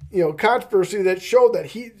 controversy that showed that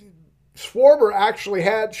Schwarber actually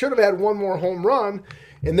should have had one more home run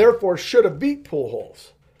and therefore should have beat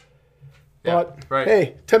Pujols. Yeah, But, right.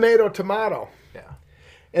 hey, tomato. Yeah.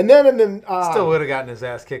 And then Still would have gotten his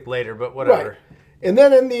ass kicked later, but whatever. Right. And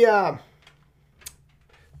then in the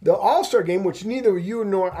All-Star game, which neither you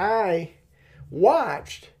nor I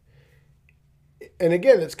watched, and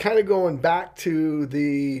again, it's kind of going back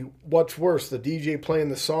to what's worse, the DJ playing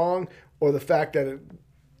the song or the fact that it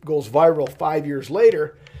goes viral 5 years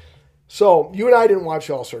later. So you and I didn't watch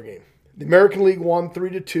the All-Star game. The American League won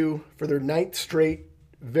 3-2 for their 9th straight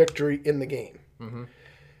victory in the game. Mm-hmm.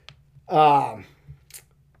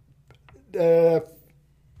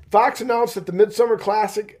 Fox announced that the Midsummer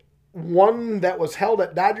Classic, one that was held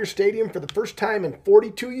at Dodger Stadium for the first time in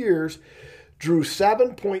 42 years, drew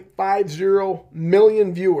 7.50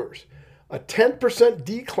 million viewers, a 10%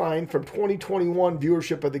 decline from 2021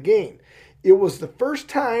 viewership of the game. It was the first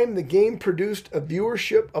time the game produced a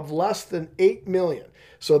viewership of less than 8 million.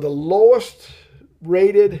 So the lowest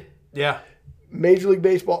rated Major League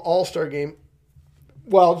Baseball All-Star game,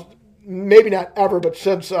 well, maybe not ever, but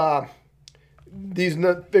since these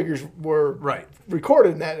figures were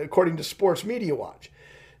recorded in that, according to Sports Media Watch.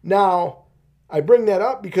 Now, I bring that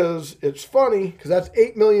up because it's funny, because that's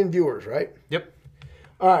 8 million viewers, right? Yep.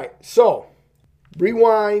 All right, so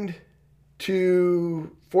rewind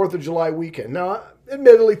to 4th of July weekend. Now,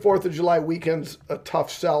 admittedly, 4th of July weekend's a tough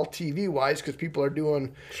sell TV-wise because people are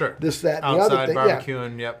doing this, that, and the other thing.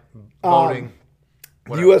 Barbecuing, boating.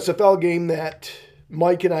 The USFL game that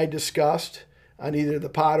Mike and I discussed on either the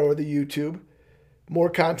pod or the YouTube. More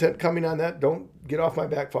content coming on that. Don't get off my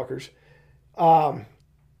back, fuckers.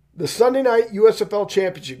 The Sunday night USFL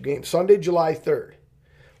Championship game, Sunday, July 3rd.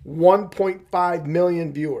 1.5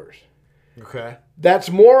 million viewers. Okay. That's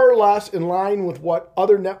more or less in line with what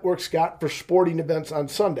other networks got for sporting events on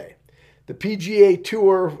Sunday. The PGA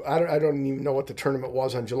Tour, I don't even know what the tournament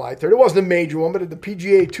was on July 3rd. It wasn't a major one, but the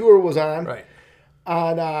PGA Tour was on. Right.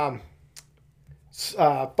 On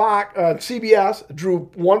Fox, CBS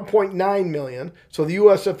drew 1.9 million. So the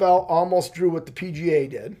USFL almost drew what the PGA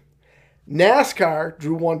did. NASCAR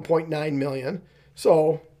drew 1.9 million.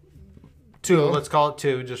 So 2, let's call it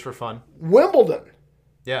 2 just for fun. Wimbledon.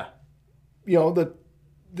 Yeah. The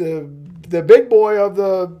big boy of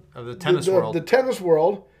the tennis world. The tennis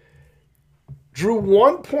world drew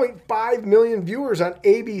 1.5 million viewers on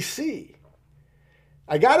ABC.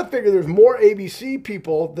 I got to figure there's more ABC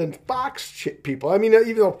people than Fox people. I mean,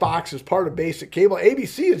 even though Fox is part of basic cable,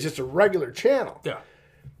 ABC is just a regular channel. Yeah.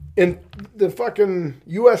 And the fucking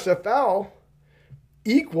USFL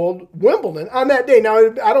equaled Wimbledon on that day. Now,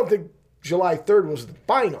 I don't think July 3rd was the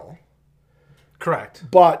final. Correct.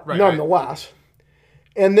 But nonetheless.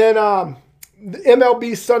 Right. And then the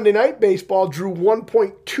MLB Sunday Night Baseball drew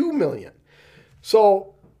 1.2 million.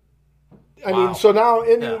 So, I mean, so now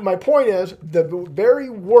my point is the very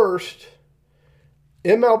worst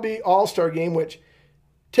MLB All-Star game, which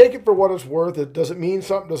take it for what it's worth. It does it mean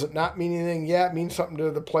something? Does it not mean anything? Yeah, it means something to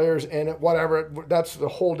the players and whatever. That's a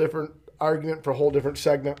whole different argument for a whole different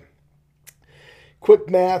segment. Quick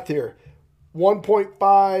math here.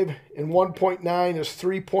 1.5 and 1.9 is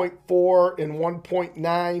 3.4, and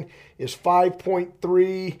 1.9 is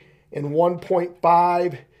 5.3, and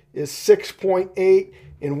 1.5 is 6.8,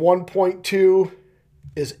 and 1.2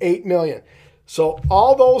 is 8 million. So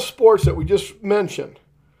all those sports that we just mentioned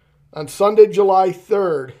on Sunday, July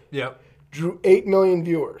 3rd, drew 8 million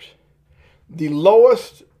viewers. The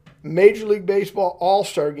lowest Major League Baseball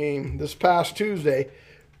All-Star game this past Tuesday,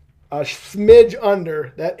 a smidge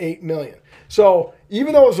under that 8 million. So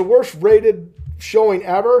even though it was the worst rated showing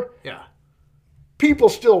ever, people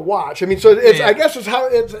still watch. I mean, so it's I guess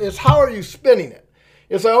it's how are you spinning it?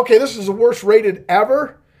 It's like, okay, this is the worst rated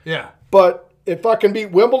ever. Yeah. But it fucking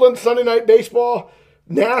beat Wimbledon, Sunday Night Baseball,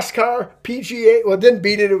 NASCAR, PGA. Well, it didn't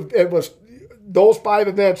beat it. It was those 5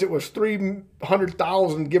 events. It was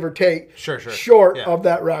 300,000, give or take, short of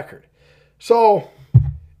that record. So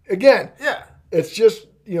again, it's just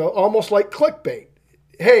almost like clickbait.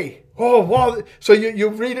 Hey, oh well, so you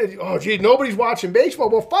read it. Oh, gee, nobody's watching baseball.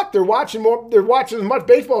 Well, fuck, they're watching more. They're watching as much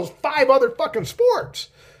baseball as 5 other fucking sports.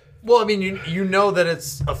 Well, I mean, you know that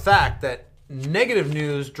it's a fact that negative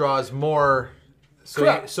news draws more.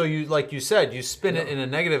 So you like you said, you spin it in a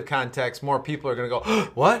negative context. More people are going to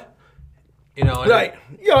go, what? Right.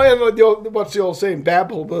 And what's the old saying? Bad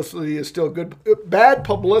publicity is still good. Bad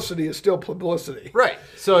publicity is still publicity. Right.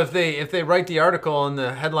 So if they write the article and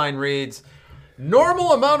the headline reads,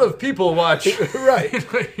 "Normal amount of people watch," right?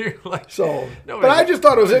 You're like, so. But I just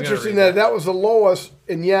thought it was interesting that was the lowest,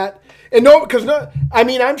 and yet,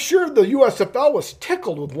 I'm sure the USFL was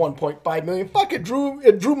tickled with 1.5 million. Fuck, it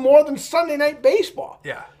drew more than Sunday Night Baseball.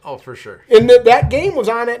 Yeah. Oh, for sure. And that game was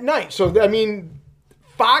on at night, so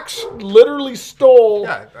Fox literally stole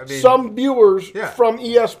some viewers from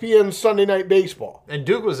ESPN's Sunday Night Baseball. And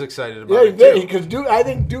Duke was excited about it, too. Because I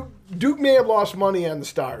think Duke may have lost money on the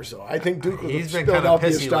Stars, though. I think Duke was He's been kind of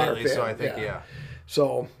pissy lately, fan. so I think,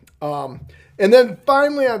 So, and then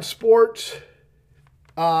finally on sports,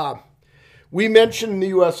 we mentioned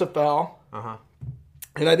the USFL.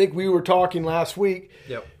 And I think we were talking last week.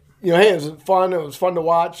 Yep. Hey, it was fun. It was fun to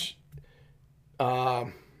watch.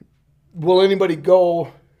 Will anybody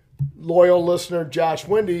go? Loyal listener Josh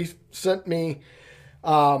Wendy sent me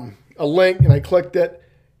a link, and I clicked it.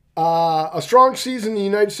 A strong season in the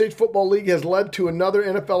United States Football League has led to another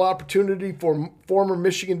NFL opportunity for former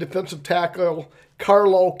Michigan defensive tackle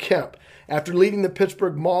Carlo Kemp. After leading the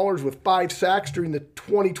Pittsburgh Maulers with 5 sacks during the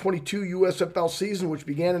 2022 USFL season, which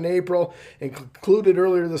began in April and concluded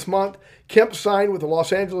earlier this month, Kemp signed with the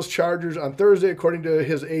Los Angeles Chargers on Thursday, according to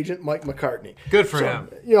his agent, Mike McCartney. Good for him.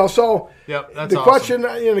 That's the question,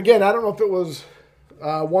 and again, I don't know if it was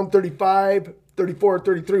 135, 34, or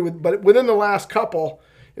 33, but within the last couple,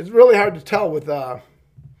 it's really hard to tell with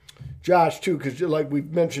Josh, too, because like we've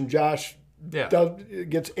mentioned, Josh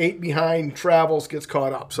gets 8 behind, travels, gets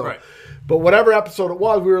caught up. So, but whatever episode it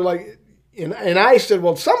was, we were like, and I said,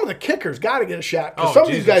 well, some of the kickers got to get a shot because some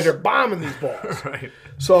of these guys are bombing these balls. Right.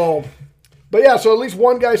 So, but yeah, so at least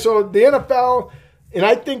one guy. So the NFL, and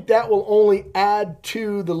I think that will only add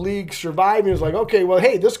to the league surviving. It's like, okay, well,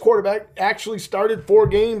 hey, this quarterback actually started 4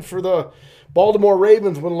 games for the Baltimore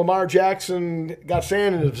Ravens when Lamar Jackson got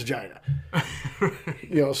sand in his vagina.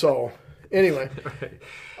 So anyway.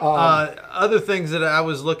 Other things that I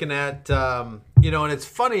was looking at, and it's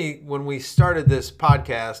funny, when we started this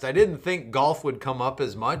podcast, I didn't think golf would come up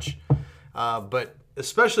as much, but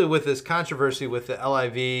especially with this controversy with the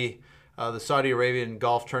LIV, the Saudi Arabian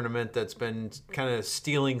golf tournament that's been kind of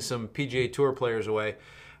stealing some PGA Tour players away.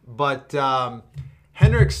 But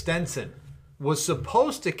Henrik Stenson was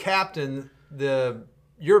supposed to captain the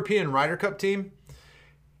European Ryder Cup team.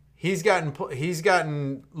 He's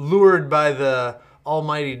gotten lured by the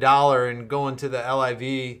almighty dollar and going to the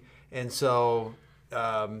LIV, and so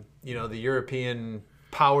the European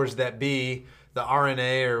powers that be, the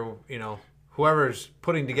RNA or whoever's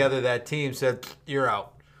putting together that team, said, "You're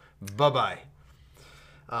out, bye-bye."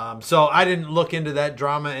 So I didn't look into that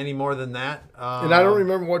drama any more than that. And I don't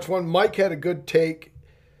remember which one. Mike had a good take,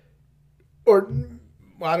 or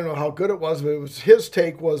I don't know how good it was, but it was his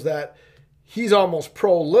take was that he's almost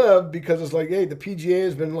pro-live because it's like, hey, the PGA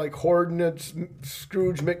has been like hoarding its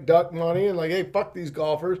Scrooge McDuck money and like, hey, fuck these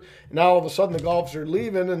golfers. And now all of a sudden the golfers are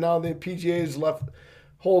leaving and now the PGA is left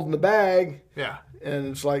holding the bag. Yeah. And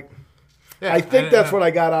it's like, I think that's what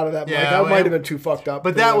I got out of that. Mike. I might have been too fucked up.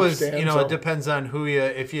 But that was, it depends on who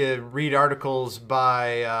if you read articles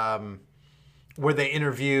by where they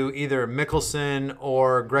interview either Mickelson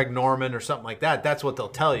or Greg Norman or something like that, that's what they'll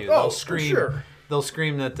tell you. They'll scream. For sure. They'll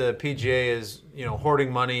scream that the PGA is,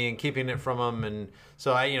 hoarding money and keeping it from them, and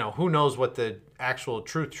so who knows what the actual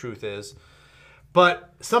truth is.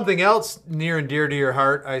 But something else near and dear to your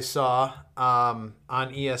heart I saw on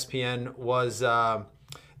ESPN was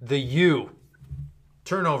the U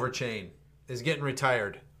turnover chain is getting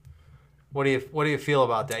retired. What do you feel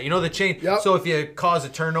about that? You know the chain. Yep. So if you cause a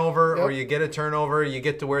turnover Yep. or you get a turnover, you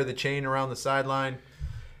get to wear the chain around the sideline.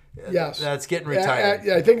 Yes, That's getting retired.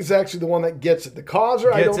 I think it's actually the one that gets it. The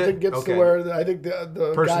causer, I don't think gets Okay. to wear. I think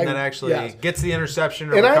the Person guy that actually yes. gets the interception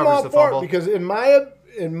or And I'm recovers all the for fumble. it because in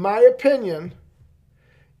my opinion,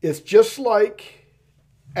 it's just like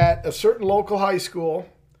at a certain local high school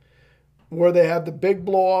where they have the big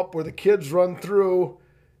blow up where the kids run through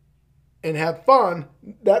and have fun.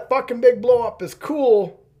 That fucking big blow up is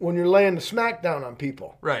cool when you're laying the smackdown on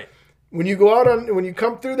people. Right. When you go out when you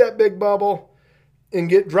come through that big bubble and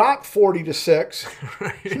get dropped 40-6,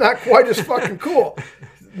 it's not quite as fucking cool.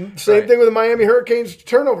 Same thing with the Miami Hurricanes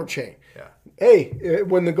turnover chain. Yeah. Hey,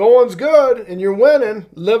 when the going's good and you're winning,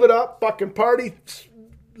 live it up, fucking party,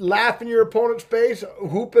 laugh in your opponent's face,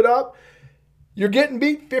 hoop it up. You're getting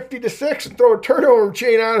beat 50-6 and throw a turnover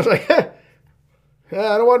chain on. It's like,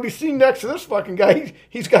 I don't want to be seen next to this fucking guy.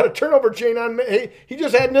 He's got a turnover chain on. He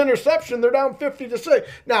just had an interception. They're down 50-6.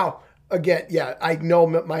 Now, again, yeah, I know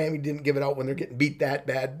Miami didn't give it out when they're getting beat that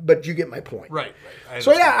bad, but you get my point. Right.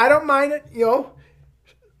 So, yeah, I don't mind it.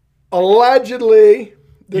 Allegedly,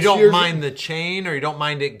 You don't mind the chain, or you don't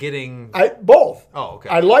mind it getting... both. Oh, okay.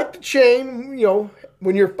 I like the chain,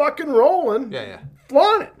 when you're fucking rolling, Yeah.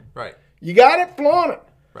 flaunt it. Right. You got it, flaunt it.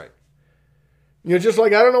 Right. Just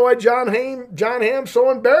like, I don't know why John Hamm's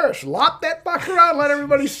so embarrassed. Lop that fucker out and let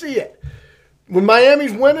everybody see it. When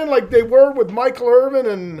Miami's winning like they were with Michael Irvin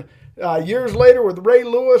and years later with Ray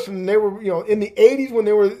Lewis, and they were, in the 80s when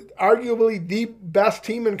they were arguably the best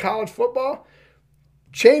team in college football,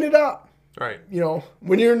 chain it up. Right.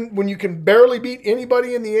 When you can barely beat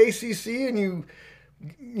anybody in the ACC, and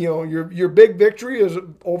your big victory is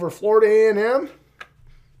over Florida A&M.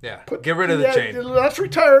 Yeah. Get rid of the chain. Let's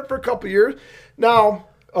retire it for a couple of years. Now,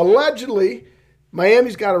 allegedly,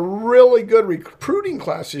 Miami's got a really good recruiting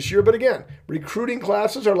class this year. But again, recruiting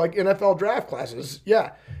classes are like NFL draft classes.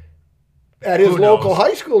 Yeah. At his local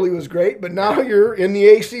high school, he was great. But now you're in the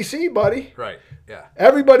ACC, buddy. Right. Yeah.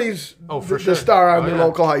 Everybody's for the sure. star on your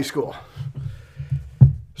local high school.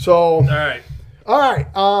 So, all right.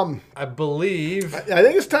 I believe... I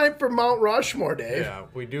think it's time for Mount Rushmore, Dave. Yeah,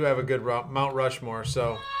 we do have a good Mount Rushmore,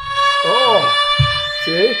 so...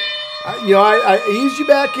 See? I eased you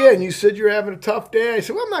back in. You said you were having a tough day. I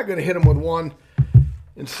said, well, I'm not going to hit him with one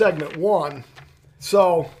in segment one.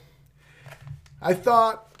 So I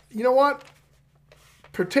thought, you know what?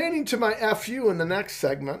 Pertaining to my FU in the next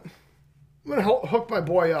segment, I'm going to hook my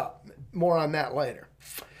boy up. More on that later.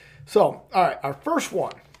 So, all right, our first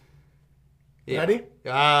one. Yeah. Ready?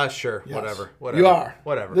 Sure. Yes. Whatever. You are.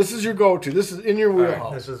 Whatever. This is your go-to. This is in your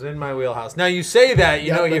wheelhouse. Right, this is in my wheelhouse. Now, you say that,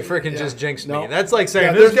 you freaking just jinxed me. That's like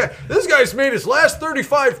saying, this guy's made his last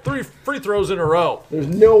 35 free throws in a row. There's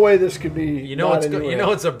no way this could be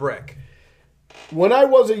it's a brick. When I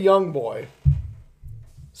was a young boy,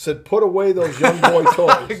 said, put away those young boy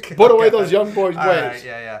toys. Put away those young boys' ways. Right,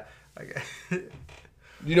 yeah. Okay.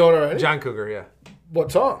 You know it already? John Cougar, yeah.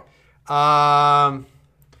 What song?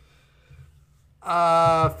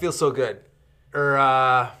 Feel so good.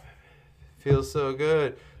 Feel so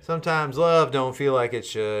good. Sometimes love don't feel like it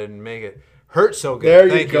should make it hurt so good. There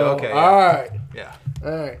Thank you go. Okay. All right. Yeah.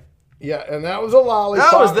 All right. Yeah, and that was a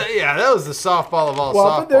lollipop. That was the softball of all softballs.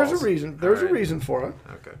 Well, but there's a reason. There's a reason for it.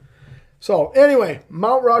 Okay. So, anyway,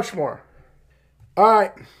 Mount Rushmore. All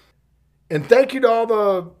right. And thank you to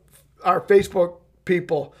all our Facebook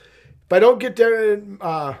people. If I don't get there,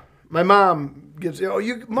 my mom gets,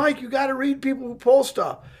 Mike, you got to read people who post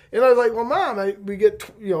stuff. And I was like, well, Mom, we get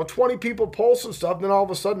 20 people posting stuff, and then all of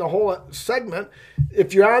a sudden a whole segment.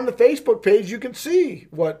 If you're on the Facebook page, you can see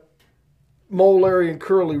what Mo, Larry, and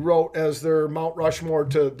Curly wrote as their Mount Rushmore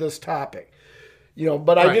to this topic.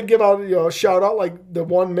 But I did give out a shout out, like the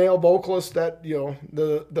one male vocalist that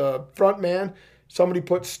the front man. Somebody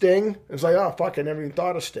put Sting. It's like, oh fuck, I never even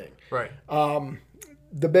thought of Sting. Right.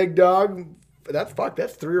 The Big Dog. That's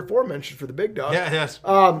 3 or 4 mentions for the Big Dog. Yeah. Yes.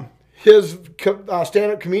 His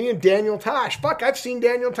stand-up comedian, Daniel Tosh. Fuck, I've seen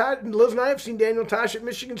Daniel Tosh. Liz and I have seen Daniel Tosh at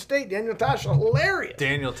Michigan State. Daniel Tosh is hilarious.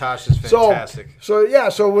 Daniel Tosh is fantastic.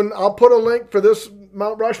 So when I'll put a link for this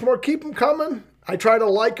Mount Rushmore, keep them coming. I try to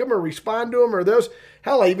like them or respond to them or this.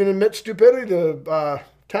 Hell, I even admit stupidity to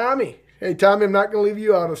Tommy. Hey, Tommy, I'm not going to leave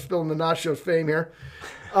you out of spilling the Nachos fame here.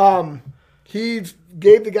 He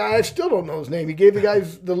gave the guy, I still don't know his name, he gave the guy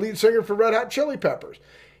the lead singer for Red Hot Chili Peppers.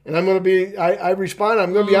 And I'm going to be, I respond,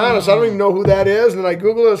 I'm going to be honest, I don't even know who that is. And then I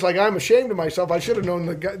Google it. It's like, I'm ashamed of myself. I should have known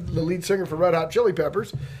the lead singer for Red Hot Chili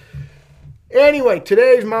Peppers. Anyway,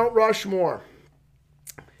 today's Mount Rushmore.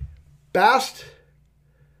 Best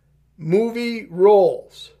movie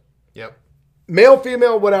roles. Yep. Male,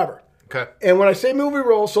 female, whatever. Okay. And when I say movie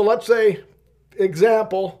roles, so let's say,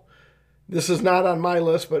 example, this is not on my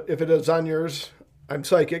list, but if it is on yours, I'm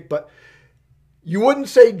psychic. But you wouldn't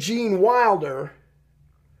say Gene Wilder.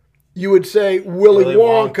 You would say Willy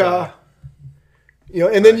Wonka. You know,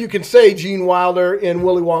 and then you can say Gene Wilder in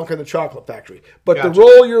Willy Wonka and the Chocolate Factory. But Gotcha. the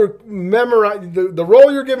role you're the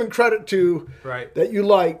role you're giving credit to Right. that you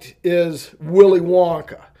liked is Willy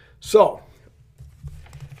Wonka. So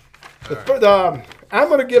I'm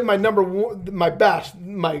going to give my number one, my best,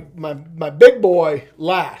 my big boy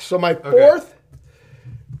last. So my fourth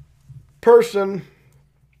person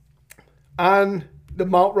on the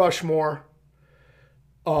Mount Rushmore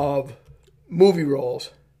of movie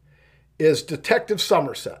roles is Detective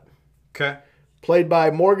Somerset, Okay. played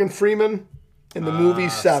by Morgan Freeman in the movie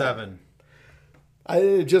Seven.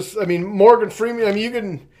 Morgan Freeman, you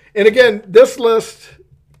can, and again, this list,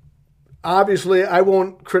 obviously, I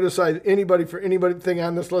won't criticize anybody for anything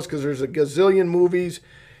on this list because there's a gazillion movies,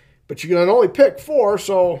 but you can only pick 4,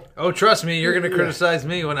 so. Oh, trust me, you're going to criticize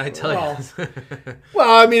me when I tell you.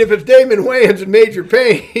 Well, if it's Damon Wayans and Major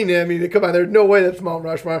Payne, come on, there's no way that's Mount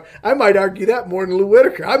Rushmore. I might argue that more than Lou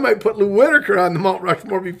Whitaker. I might put Lou Whitaker on the Mount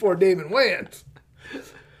Rushmore before Damon Wayans.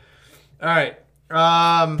 All right.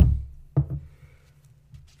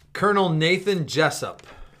 Colonel Nathan Jessup.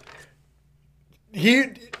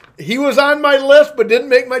 He was on my list, but didn't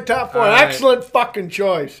make my top 4. Right. Excellent fucking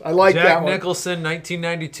choice. I like that Jack one. Nicholson,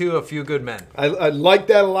 1992, A Few Good Men. I like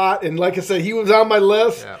that a lot. And like I said, he was on my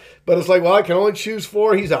list, Yeah. but it's like, well, I can only choose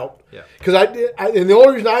 4. He's out. Yeah. Because and the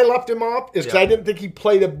only reason I left him off is because Yeah. I didn't think he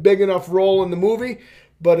played a big enough role in the movie.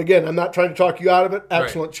 But again, I'm not trying to talk you out of it.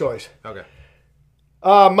 Excellent choice. Okay.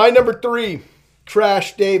 My number 3,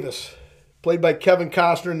 Crash Davis, played by Kevin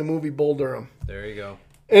Costner in the movie Bull Durham. There you go.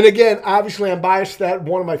 And again, obviously, I'm biased to that.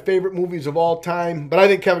 One of my favorite movies of all time. But I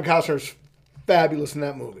think Kevin Costner's fabulous in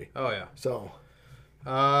that movie. Oh, yeah. So,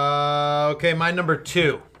 Okay, my number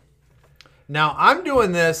 2. Now, I'm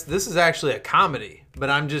doing this. This is actually a comedy, but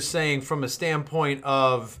I'm just saying from a standpoint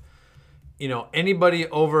of, anybody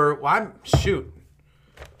over. Well,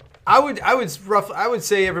 I would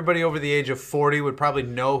say everybody over the age of 40 would probably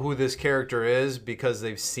know who this character is because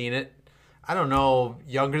they've seen it. I don't know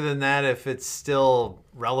younger than that if it's still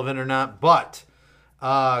relevant or not, but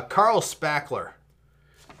Carl Spackler.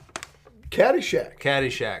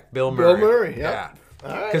 Caddyshack. Bill Murray. Bill Murray, yeah.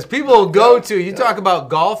 Because people will go to, talk about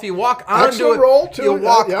golf, you walk onto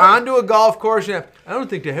onto a golf course, I don't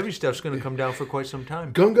think the heavy stuff's going to come down for quite some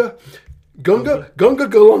time. Gunga,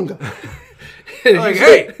 galunga. Like,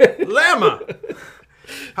 hey, Lama,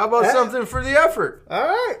 how about something for the effort? All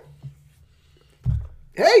right.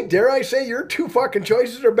 Hey, dare I say your 2 fucking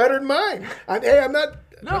choices are better than mine? I'm not.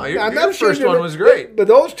 No, I'm your not first ashamed of one it, was great. But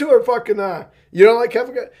those 2 are fucking. You don't like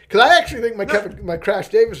Kevin? Because I actually think my Crash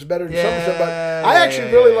Davis is better than Somerset. But I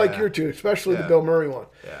actually really like your 2, especially the Bill Murray one.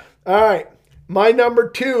 Yeah. All right, my number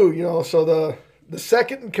 2. So the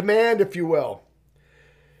second in command, if you will.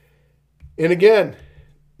 And again,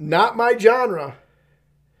 not my genre.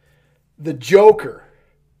 The Joker,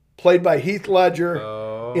 played by Heath Ledger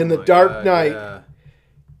in The Dark Knight,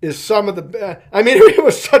 is some of the best. It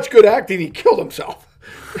was such good acting, he killed himself.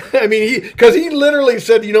 Because he literally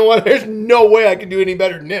said, you know what, there's no way I can do any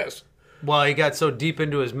better than this. Well, he got so deep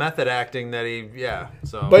into his method acting that I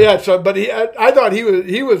thought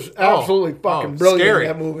he was absolutely fucking brilliant scary. in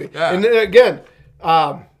that movie. Yeah. And then again,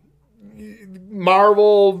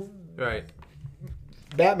 Marvel. Right.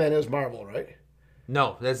 Batman is Marvel, right?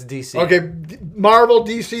 No, that's DC. Okay, Marvel,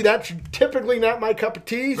 DC, that's typically not my cup of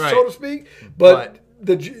tea, Right. so to speak. But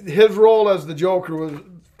his role as the Joker was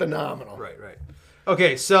phenomenal. Right.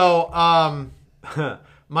 Okay, so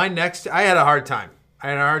my next, I had a hard time.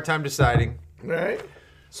 Deciding. Right.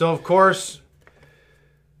 So, of course,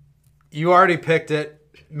 you already picked it.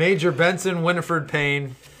 Major Benson, Winifred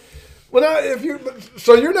Payne. Well, now,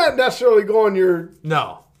 so you're not necessarily going your...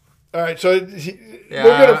 No. All right, so we're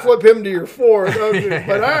going to flip him to your 4th. Okay,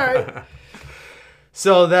 but all right.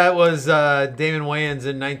 So that was Damon Wayans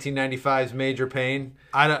in 1995's Major Payne.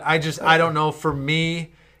 I don't know. For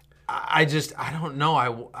me, I don't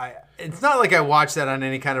know. It's not like I watch that on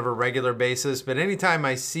any kind of a regular basis, but anytime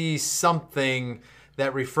I see something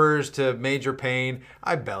that refers to Major Payne,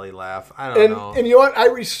 I belly laugh. I don't know. And you know what? I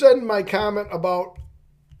rescind my comment about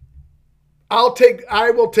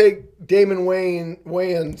I will take Damon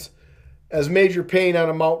Wayans as Major Payne on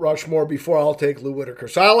a Mount Rushmore before I'll take Lou Whitaker.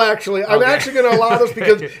 So I'm actually going to allow this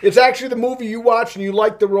because it's actually the movie you watch and you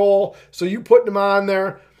like the role, so you putting him on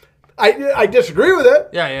there. I disagree with it.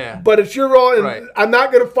 Yeah. But it's your role, and Right. I'm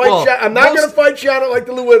not going to fight you. I'm not going to fight you on it like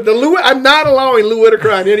the Lou Whitaker. I'm not allowing Lou Whitaker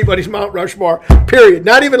on anybody's Mount Rushmore, period.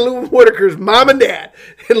 Not even Lou Whitaker's mom and dad.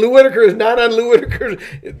 And Lou Whitaker is not on Lou Whitaker's.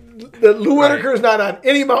 Lou Whitaker is not on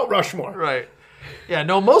any Mount Rushmore. Right. Yeah,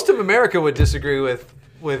 no, most of America would disagree with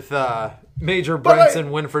Major Brinson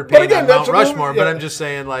Winford Payne again, on Mount Rushmore, movie, yeah. but I'm just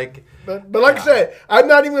saying, like... But like I say, I'm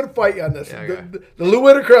not even going to fight you on this. Yeah, okay. The Lou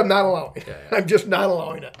Whitaker, I'm not allowing. Yeah. I'm just not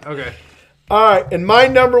allowing it. Okay. All right, and my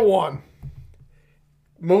number one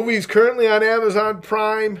movie's currently on Amazon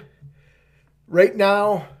Prime. Right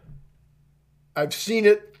now, I've seen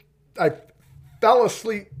it. I fell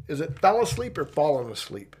asleep. Is it fell asleep or fallen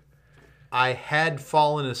asleep? I had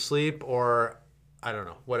fallen asleep, or I don't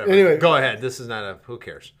know, whatever. Anyway. Go ahead. This is not a, who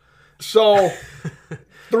cares? So,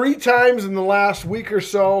 3 times in the last week or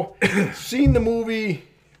so, seen the movie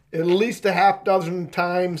at least a half dozen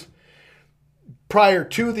times prior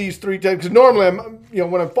to these 3 times. Because normally,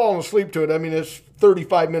 when I'm falling asleep to it, I mean, it's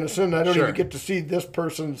 35 minutes in, and I don't Sure. even get to see this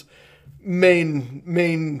person's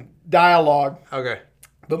main dialogue. Okay.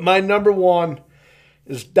 But my number one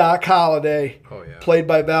is Doc Holliday, Oh, yeah. played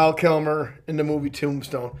by Val Kilmer in the movie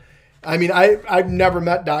Tombstone. I mean, I've never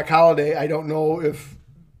met Doc Holliday. I don't know if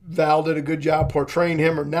Val did a good job portraying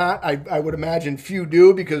him or not. I would imagine few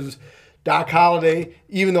do, because Doc Holliday,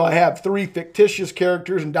 even though I have 3 fictitious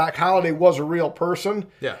characters and Doc Holliday was a real person,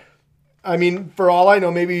 Yeah. I mean, for all I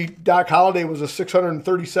know, maybe Doc Holliday was a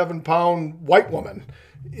 637-pound white woman,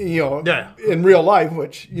 Yeah. in real life,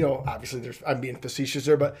 which, obviously I'm being facetious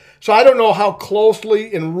there. But so I don't know how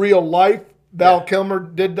closely in real life Val Kilmer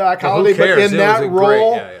did Doc Holliday, but in that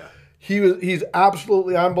role, he's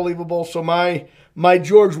absolutely unbelievable. So my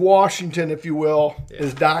George Washington, if you will,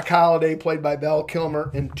 is Doc Holliday, played by Val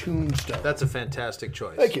Kilmer in Tombstone. That's a fantastic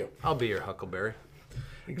choice. Thank you. I'll be your Huckleberry.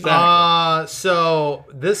 Exactly. So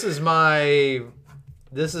this is my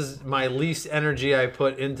least energy I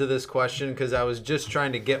put into this question, because I was just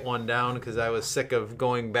trying to get one down, because I was sick of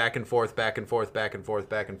going back and forth.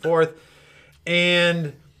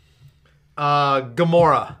 And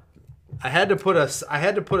Gamora. I had to put a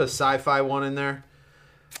sci-fi one in there,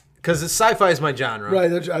 because sci-fi is my genre.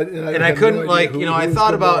 Right. And I couldn't, I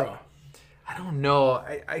thought about, I don't know.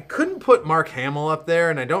 I couldn't put Mark Hamill up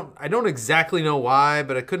there, and I don't exactly know why,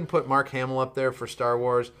 but I couldn't put Mark Hamill up there for Star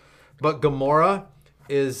Wars. But Gamora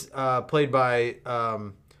is played by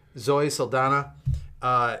Zoe Saldana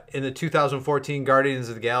in the 2014 Guardians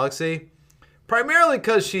of the Galaxy, primarily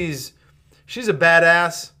because she's a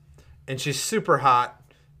badass and she's super hot,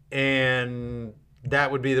 and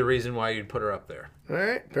that would be the reason why you'd put her up there. All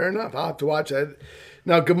right, fair enough. I'll have to watch that.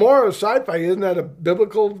 Now, Gamora is sci-fi, isn't that a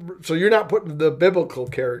biblical? So you're not putting the biblical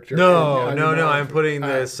character? No. I'm putting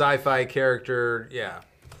the sci-fi character. Yeah.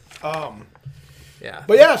 Yeah.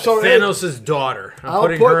 But yeah, so Thanos' daughter. I'm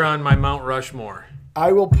putting her on my Mount Rushmore.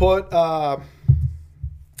 I will put. I'm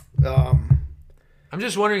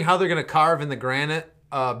just wondering how they're going to carve in the granite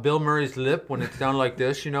Bill Murray's lip when it's down like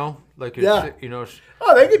this. Like it's,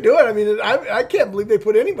 Oh, they could do it. I mean, I can't believe they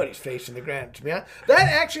put anybody's face in the granite. To be honest, that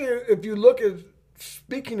actually, if you look at,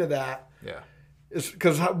 speaking of that, is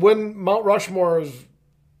because when Mount Rushmore is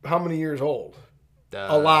how many years old?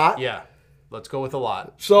 A lot. Yeah, let's go with a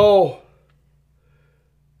lot. So.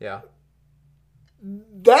 Yeah.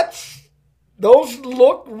 Those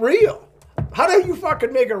look real. How do you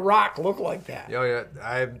fucking make a rock look like that? Oh yeah,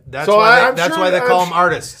 that's why they call them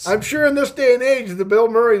artists. I'm sure in this day and age, the Bill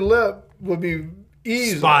Murray lip would be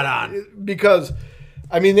easy, spot on, because,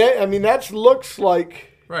 that looks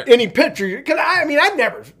like any picture. Because I've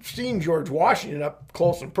never seen George Washington up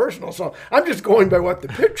close and personal, so I'm just going by what the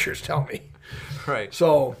pictures tell me. Right.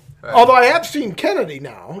 So. Right. Although I have seen Kennedy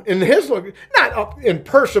now, and his look, not up in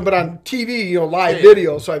person, but on TV, live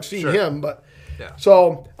video, so I've seen him. But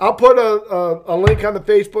so I'll put a link on the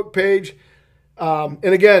Facebook page. And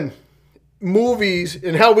again, movies,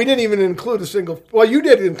 and how we didn't even include a single, well, you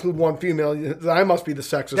did include one female. I must be the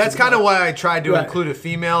sexist. That's kind of why I tried to include a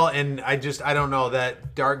female, and I don't know,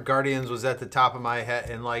 that Dark Guardians was at the top of my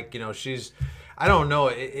head, and she's, I don't know,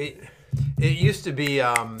 it used to be,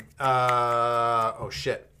 oh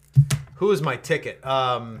shit. Who was my ticket?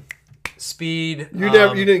 Speed. You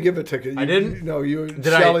didn't give a ticket. I didn't. No, you.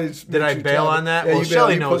 Did I bail on that? Yeah, well,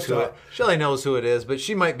 Shelley knows who it. Shelley knows who it is, but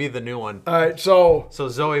she might be the new one. All right, so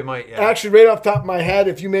Zoe might. Yeah. Actually, right off the top of my head,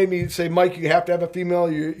 if you made me say, Mike, you have to have a female,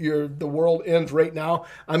 the world ends right now.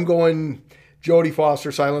 I'm going Jodie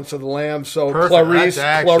Foster, Silence of the Lambs. So Perfect. Clarice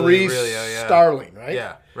really, Starling, right?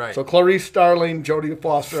 Yeah. Right. So Clarice Starling, Jodie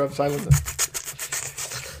Foster have signed with them.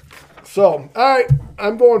 So, all right,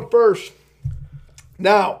 I'm going first.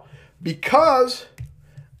 Now, because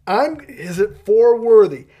is it 4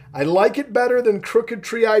 worthy? I like it better than Crooked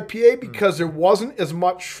Tree IPA because there wasn't as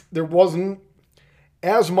much,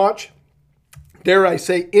 dare I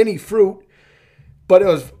say, any fruit, but it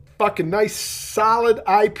was fucking nice, solid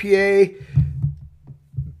IPA.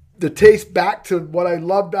 The taste back to what I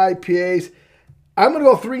loved IPAs. I'm going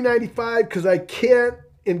to go $3.95 because I can't,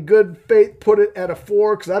 in good faith, put it at a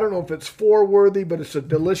 4 because I don't know if it's 4 worthy, but it's a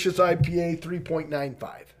delicious IPA,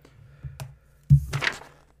 3.95.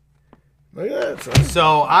 Look at that. Son.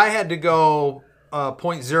 So I had to go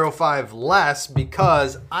 0.05 less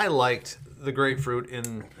because I liked the grapefruit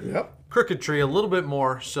in Crooked Tree a little bit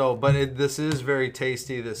more. So, but this is very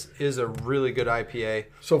tasty. This is a really good IPA.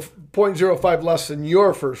 So 0.05 less than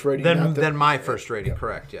your first rating. Than my first rating,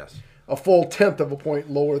 correct? Yes. A full 1/10 of a point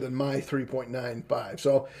lower than my 3.95.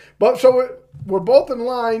 So we're both in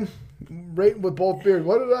line, rating with both beers.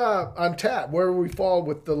 What did Untappd? Where do we fall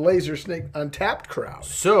with the Laser Snake Untappd crowd?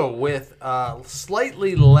 So with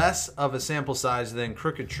slightly less of a sample size than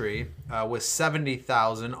Crooked Tree, with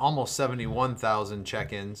 70,000, almost 71,000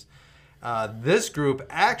 check-ins, this group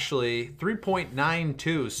actually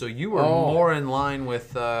 3.92. So you were more in line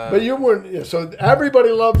with. But you weren't. Yeah, so everybody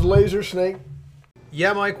loves Laser Snake.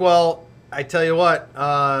 Yeah, Mike. Well, I tell you what,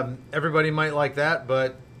 everybody might like that,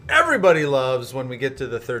 but everybody loves when we get to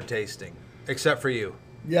the third tasting, except for you.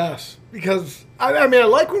 Yes, because I mean I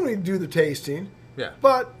like when we do the tasting. Yeah.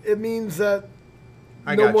 But it means that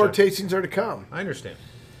no more tastings are to come. I understand.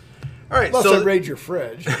 All right. Unless I raid your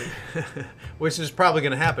fridge. Which is probably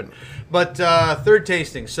going to happen. But third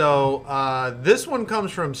tasting. So this one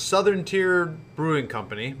comes from Southern Tier Brewing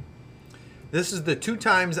Company. This is the 2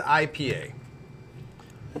 times IPA.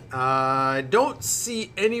 I don't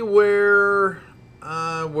see anywhere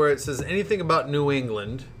where it says anything about New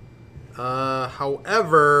England.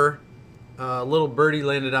 However, a little birdie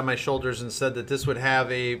landed on my shoulders and said that this would have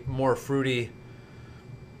a more fruity,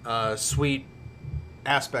 sweet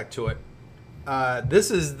aspect to it. This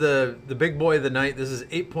is the big boy of the night. This is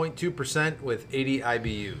 8.2% with 80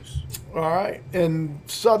 IBUs. All right. And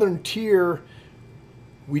Southern Tier,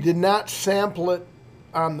 we did not sample it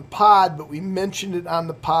on the pod, but we mentioned it on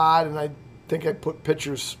the pod, and I think I put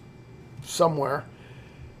pictures somewhere.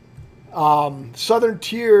 Southern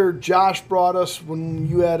Tier, Josh brought us when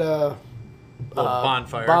you had a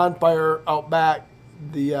bonfire out back.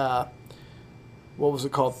 The what was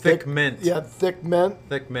it called? Thick mint. Yeah, thick mint.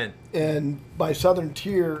 Thick mint. And by Southern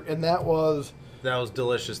Tier, and that was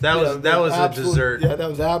delicious. That was a dessert. Yeah, that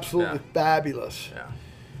was absolutely fabulous. Yeah.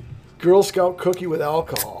 Girl Scout cookie with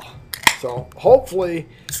alcohol. So hopefully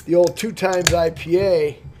the old 2 times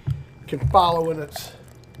IPA can follow in its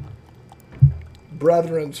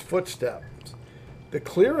brethren's footsteps. The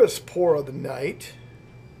clearest pour of the night.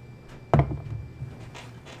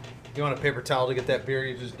 You want a paper towel to get that beer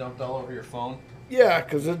you just dumped all over your phone? Yeah,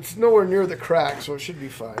 because it's nowhere near the crack, so it should be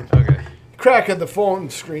fine. Okay. Crack of the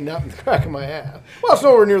phone screen, not the crack of my ass. Well, it's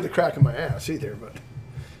nowhere near the crack of my ass either, but...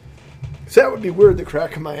 So that would be weird, the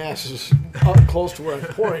crack of my ass is up close to where I'm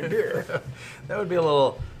pouring beer. That would be a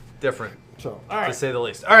little different, so, all right. to say the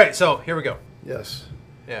least. All right, so here we go. Yes.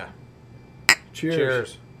 Yeah. Cheers.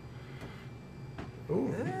 Cheers.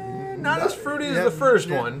 Ooh. Not as fruity as the first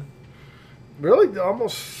one. Really,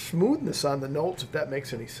 almost smoothness on the notes, if that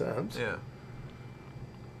makes any sense. Yeah.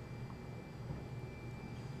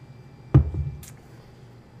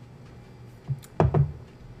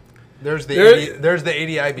 There's the 80 IBUs.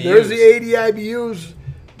 There's the 80 IBUs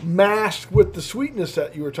masked with the sweetness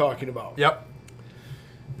that you were talking about. Yep.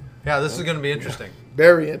 Yeah, this is going to be interesting.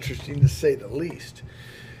 Very interesting, to say the least.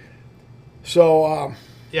 So,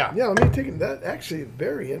 yeah, let me take that. Actually,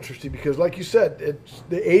 very interesting because, like you said, it's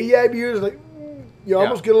the 80 IBUs. Like you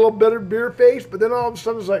almost get a little better beer face, but then all of a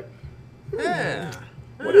sudden it's like,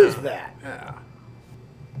 what is that? Yeah.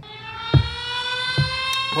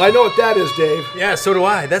 Well, I know what that is, Dave. Yeah, so do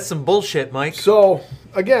I. That's some bullshit, Mike. So,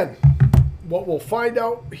 again, what we'll find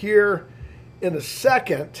out here in a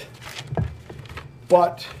second,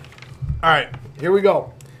 but all right, here we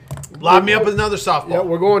go. Lob me up with another softball. Yeah,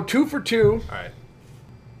 we're going 2 for 2. All right.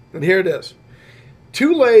 And here it is.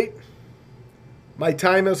 Too late. My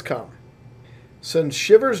time has come. Sends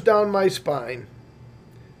shivers down my spine.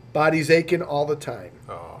 Body's aching all the time.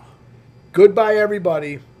 Oh. Goodbye,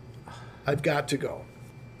 everybody. I've got to go.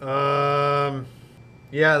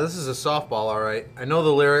 Yeah, this is a softball, all right. I know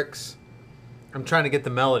the lyrics. I'm trying to get the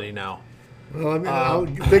melody now. Well, I mean, I'll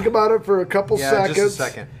think about it for a couple seconds. Just a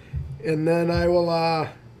second. And then I will...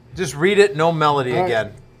 Just read it, no melody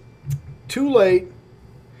again. Too late.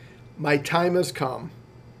 My time has come.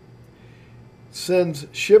 Sends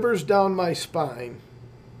shivers down my spine.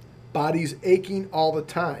 Body's aching all the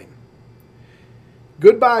time.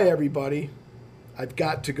 Goodbye, everybody. I've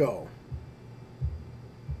got to go.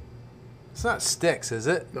 It's not Styx, is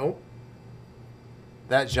it? Nope.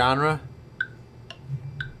 That genre?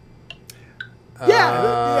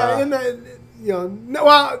 Yeah, in that,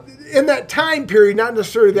 in that time period, not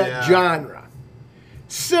necessarily that genre.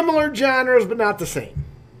 Similar genres, but not the same.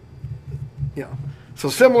 So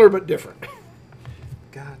similar but different.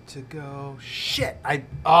 Got to go. Shit.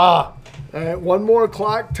 All right, one more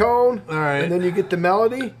clock tone. All right. And then you get the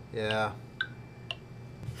melody. Yeah.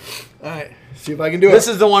 All right. See if I can do it. This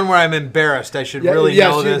is the one where I'm embarrassed. I should really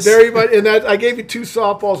know this. Very much. And I gave you 2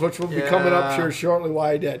 softballs, which will be coming up here shortly.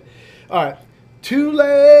 Why I did. All right. Too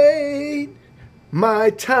late. My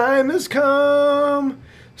time has come.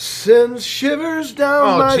 Sends shivers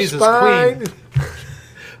down my spine. Queen.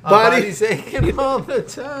 Body's aching all the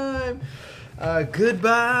time.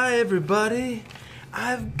 Goodbye, everybody.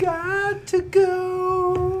 I've got to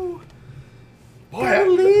go. Boy,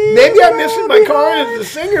 maybe I'm missing my car as the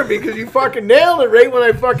singer because you fucking nailed it right when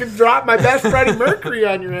I fucking dropped my best Freddie Mercury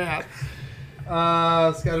on your ass.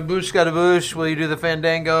 Scataboosh, will you do the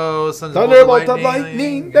Fandango? Thunderbolt of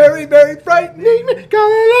lightning, very, very frightening.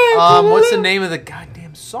 What's the name of the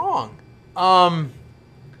goddamn song?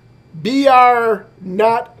 BR,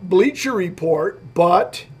 not Bleacher Report,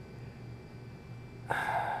 but...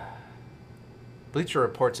 Bleacher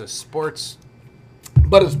Report's a sports...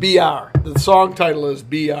 But it's BR. The song title is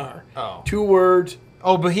BR. Oh. 2 words.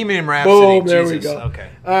 Oh, Bohemian Rhapsody. Boom, there Jesus. we go. Okay.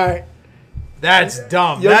 All right. That's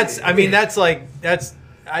dumb. That's I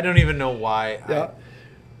don't even know why. Yeah.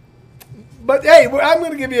 But hey, I'm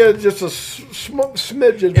going to give you just a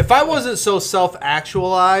smidgen. If I wasn't so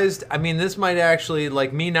self-actualized, I mean, this might actually,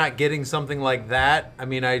 like me not getting something like that, I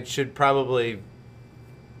mean, I should probably...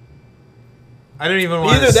 I don't even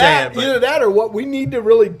want to say it. But either that or what we need to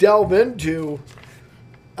really delve into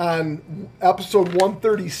on episode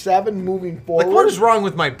 137 moving forward. Like, what is wrong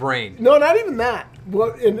with my brain? No, not even that.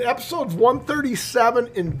 Well, in episodes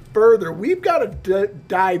 137 and further, we've got to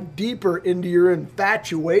dive deeper into your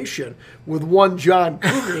infatuation with one John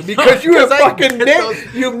Cougar because you have fucking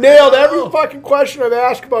you've nailed every fucking question I've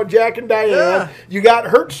asked about Jack and Diane. Yeah. You got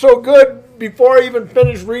hurt so good before I even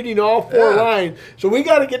finished reading all 4 lines. So we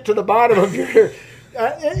got to get to the bottom of your...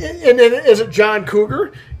 and then is it John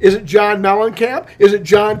Cougar? Is it John Mellencamp? Is it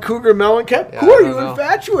John Cougar Mellencamp? Who are you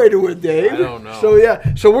infatuated with, Dave? I don't know.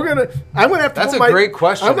 So I'm gonna have to. That's a great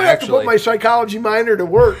question. I'm gonna have to put my psychology minor to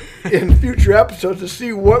work in future episodes to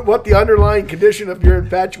see what the underlying condition of your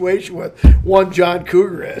infatuation with one John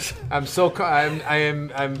Cougar is. I'm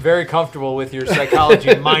very comfortable with your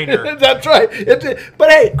psychology minor. That's right. But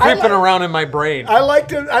hey, creeping around in my brain.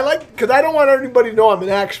 Because I don't want anybody to know I'm an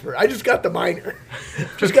expert. I just got the minor.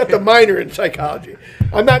 Just got the minor in psychology.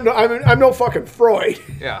 I'm no fucking Freud.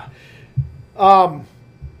 Yeah.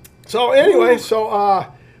 So anyway,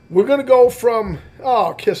 we're gonna go from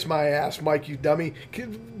kiss my ass, Mike, you dummy.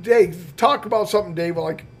 Dave, talk about something, Dave. While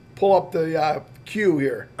I pull up the cue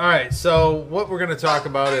here. All right. So what we're gonna talk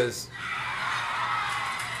about is.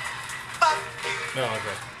 No.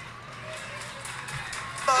 Okay.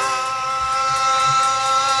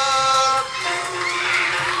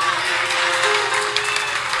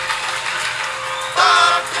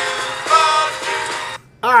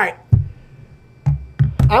 All right.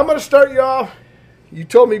 I'm going to start you off. You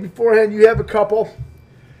told me beforehand you have a couple.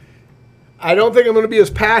 I don't think I'm going to be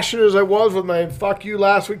as passionate as I was with my fuck you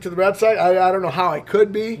last week to the Red Sox. I don't know how I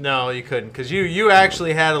could be. No, you couldn't because you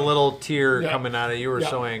actually had a little tear coming out of you. You were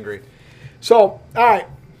so angry. So, all right.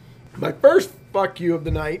 My first fuck you of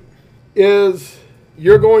the night is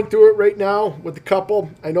you're going through it right now with the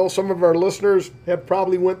couple. I know some of our listeners have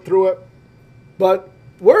probably went through it. But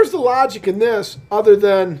where's the logic in this other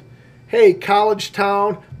than, hey, college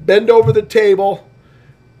town, bend over the table.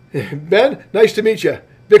 Ben, nice to meet you.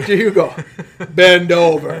 Victor Hugo, bend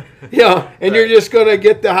over. And you're just going to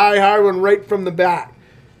get the hard one right from the back.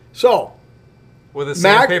 So. With a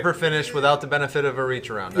sandpaper finish without the benefit of a reach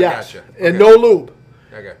around. Yes, I gotcha. And no lube.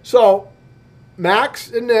 Okay. So,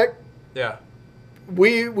 Max and Nick. Yeah.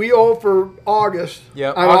 We owe for August.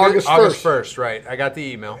 Yeah. On August 1st. August 1st, right. I got the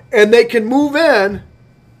email. And they can move in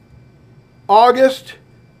August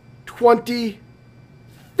 25th.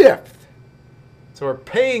 So we're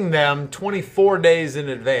paying them 24 days in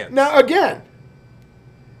advance. Now, again,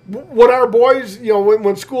 would our boys,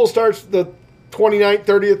 when school starts the 29th,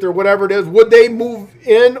 30th, or whatever it is, would they move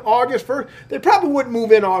in August 1st? They probably wouldn't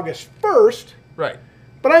move in August 1st. Right.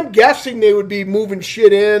 But I'm guessing they would be moving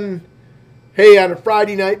shit in hey, on a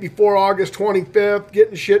Friday night before August 25th,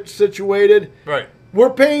 getting shit situated. Right. We're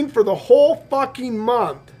paying for the whole fucking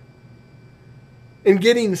month and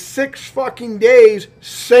getting 6 fucking days,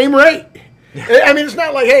 same rate. I mean, it's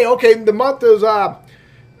not like, hey, okay, the month is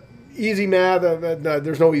easy math.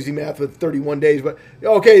 There's no easy math with 31 days, but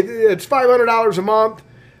okay, it's $500 a month.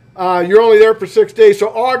 You're only there for 6 days, so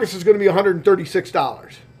August is going to be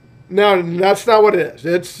 $136. No, that's not what it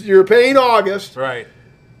is. You're paying August. Right.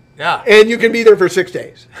 Yeah. And you can be there for 6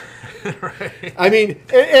 days. Right. I mean,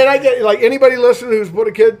 and I get, like, anybody listening who's put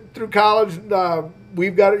a kid through college,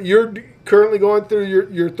 we've got it. You're currently going through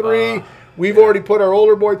your 3. We've already put our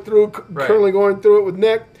older boy through, currently going through it with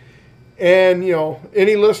Nick. And, you know,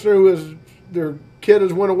 any listener who is, their kid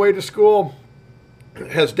has went away to school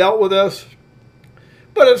has dealt with this.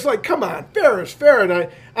 But it's like, come on, fair is fair. And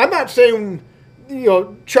I'm not saying, you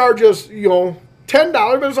know, charge us, you know, $10,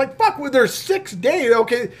 but it's like, fuck, well, there's 6 days.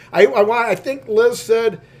 Okay, I think Liz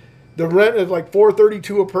said the rent is like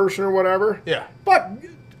 $432 a person or whatever. Yeah. But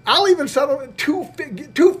I'll even settle at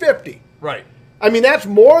 $250. Right. I mean, that's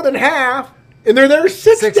more than half, and they're there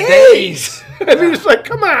 6 days. I mean, it's like,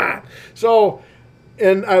 come on. So,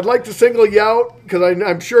 and I'd like to single you out because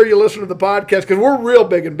I'm sure you listen to the podcast because we're real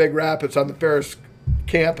big in Big Rapids on the Ferris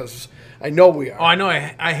campus. I know we are. Oh, I know.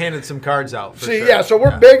 I handed some cards out. For See, sure. yeah, so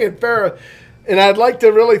we're big in Ferris, and I'd like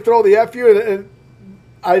to really throw the FU, and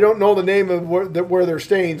I don't know the name of where they're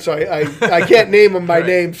staying, so I can't name them by Right.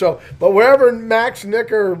 name. So, but wherever Max and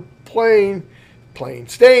Nick are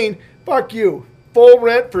staying, fuck you. Full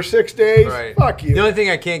rent for 6 days. Right. Fuck you. The only thing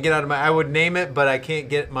I can't get out of I would name it, but I can't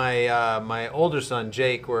get my my older son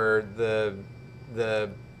Jake, where the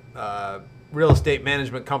real estate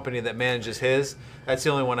management company that manages his. That's the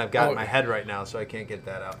only one I've got in my head right now, so I can't get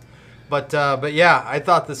that out. But yeah, I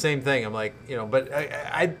thought the same thing. I'm like, you know, but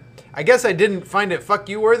I guess I didn't find it fuck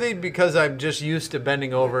you worthy because I'm just used to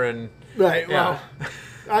bending over and Right. yeah. Well,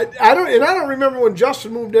 I don't remember when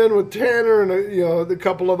Justin moved in with Tanner and you know the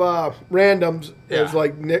couple of randoms. Yeah. As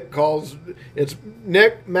like Nick calls, it's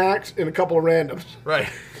Nick, Max, and a couple of randoms. Right.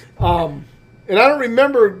 And I don't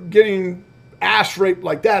remember getting ass raped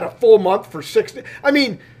like that a full month for 6 days. I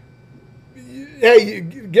mean, hey, you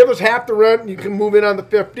give us half the rent and you can move in on the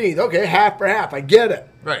 15th. Okay, half for half. I get it.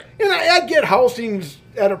 Right. And I get housings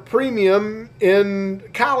at a premium in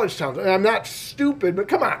college towns. And I'm not stupid, but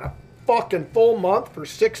come on, a fucking full month for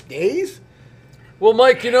 6 days? Well,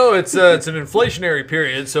 Mike, you know it's an inflationary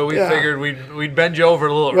period, so we figured we'd bend you over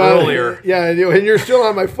a little earlier. Yeah, and you're still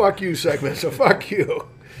on my fuck you segment, so fuck you.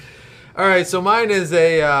 All right, so mine is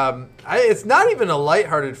it's not even a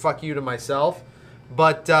lighthearted fuck you to myself,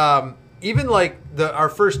 but even like our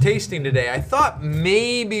first tasting today, I thought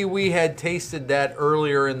maybe we had tasted that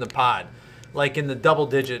earlier in the pod, like in the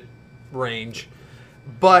double-digit range.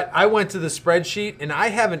 But I went to the spreadsheet, and I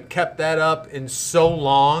haven't kept that up in so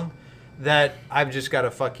long that I've just got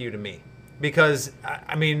to fuck you to me. Because,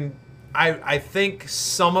 I mean, I think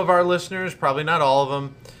some of our listeners, probably not all of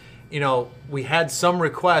them, you know, we had some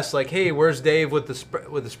requests like, hey, where's Dave with the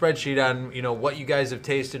spreadsheet on, you know, what you guys have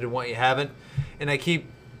tasted and what you haven't. And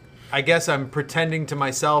I guess I'm pretending to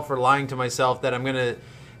myself or lying to myself that I'm going to,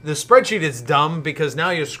 the spreadsheet is dumb because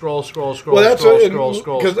now you scroll.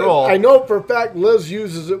 I know for a fact Liz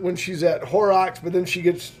uses it when she's at Horrocks, but then she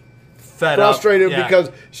gets frustrated because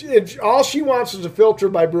all she wants is a filter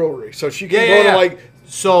by brewery. So she can go to like...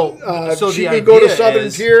 So she can go to Southern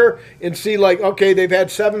Tier and see like, okay, they've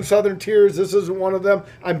had 7 Southern Tiers. This isn't one of them.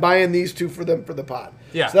 I'm buying these 2 for them for the pod.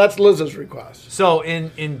 Yeah. So that's Liz's request. So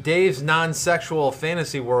in Dave's non-sexual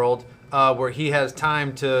fantasy world, where he has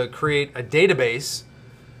time to create a database,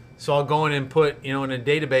 so I'll go in and put, you know, in a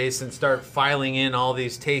database and start filing in all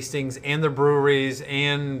these tastings and the breweries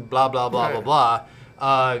and blah, blah, blah, blah,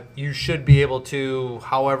 blah. You should be able to,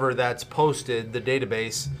 however that's posted, the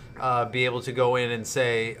database, be able to go in and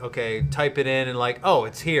say, okay, type it in and like, oh,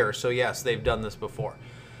 it's here. So yes, they've done this before.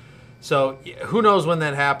 So who knows when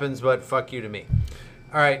that happens, but fuck you to me.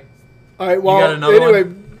 All right. Well, you got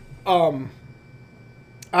another one?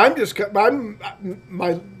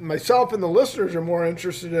 Myself and the listeners are more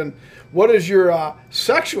interested in what is your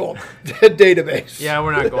sexual database. Yeah,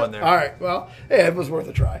 we're not going there. All right. Well, hey, it was worth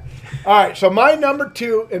a try. All right. So my number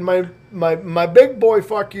 2 and my big boy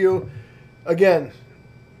fuck you, again.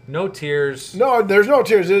 No tears. No, there's no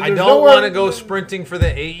tears. I don't want to go sprinting for the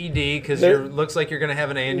AED because it looks like you're going to have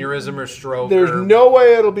an aneurysm or stroke. There's no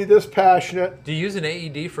way it'll be this passionate. Do you use an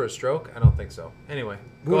AED for a stroke? I don't think so. Anyway,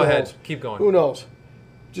 go ahead. Keep going. Who knows?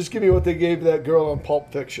 Just give me what they gave that girl on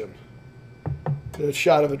Pulp Fiction. The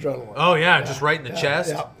shot of adrenaline. Oh, yeah, just right in the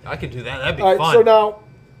chest? Yeah. I could do that. That'd be fun. fun. So now,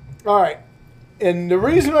 all right. And the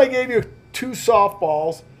reason I gave you 2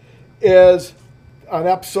 softballs is on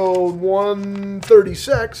episode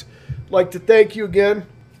 136. I'd like to thank you again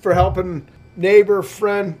for helping neighbor,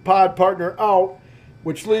 friend, pod partner out,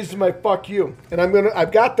 which leads to my fuck you. And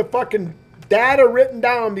I've got the fucking data written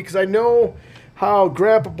down because I know how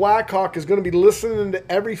Grandpa Blackhawk is going to be listening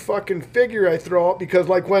to every fucking figure I throw out, because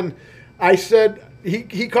like when I said,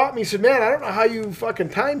 he caught me and said, man, I don't know how you fucking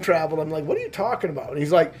time traveled. I'm like, what are you talking about? And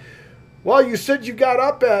he's like, well, you said you got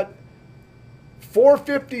up at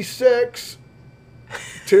 4:56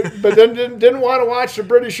 but then didn't want to watch the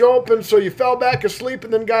British Open, so you fell back asleep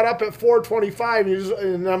and then got up at 4:25.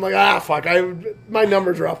 And I'm like, fuck, my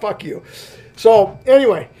numbers are off. Fuck you. So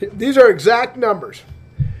anyway, these are exact numbers.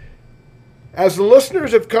 As the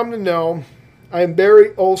listeners have come to know, I am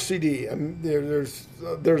very OCD.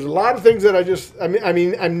 There's a lot of things that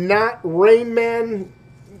I'm not Rain Man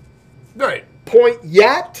right point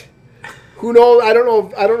yet. Who knows? I don't know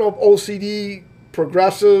if OCD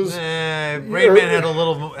progresses. Rain Man had a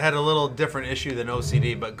little different issue than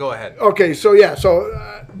OCD, but go ahead. Okay, so yeah,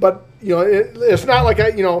 but it's not like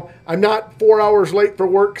I'm not 4 hours late for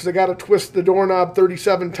work because I got to twist the doorknob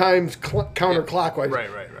 37 times counterclockwise. Right.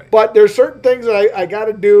 But there's certain things that I got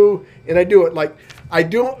to do, and I do it. Like I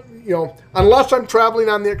do, unless I'm traveling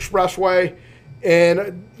on the expressway,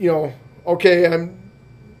 and okay, I'm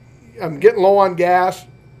getting low on gas.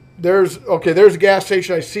 There's a gas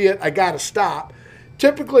station. I see it. I got to stop.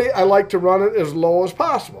 Typically, I like to run it as low as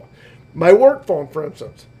possible. My work phone, for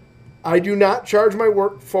instance, I do not charge my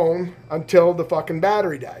work phone until the fucking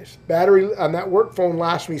battery dies. Battery on that work phone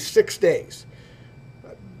lasts me 6 days.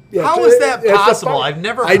 Yeah, how is that possible? I've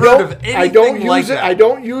never heard of anything like that. I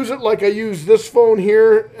don't use it like I use this phone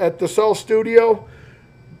here at the Cell Studio.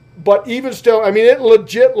 But even still, it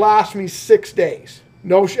legit lasts me 6 days.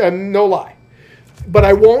 No lie. But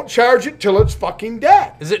I won't charge it till it's fucking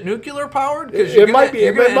dead. Is it nuclear powered? Because it might be.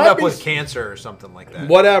 You're going to end up with cancer or something like that.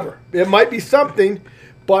 Whatever. It might be something,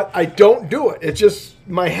 but I don't do it. It's just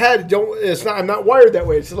my head. I'm not wired that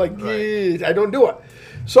way. It's like, right. I don't do it.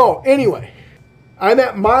 So anyway, I'm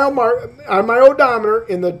at mile mark on my odometer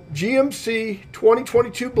in the GMC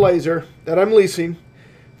 2022 Blazer that I'm leasing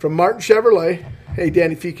from Martin Chevrolet. Hey,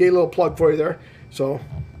 Danny Fike, a little plug for you there. So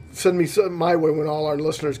send me something my way when all our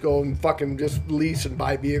listeners go and fucking just lease and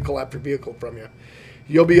buy vehicle after vehicle from you.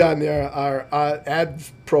 You'll be on our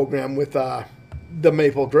ads program with the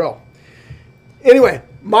Maple Grill. Anyway,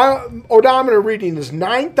 my odometer reading is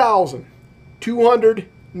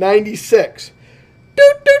 9,296.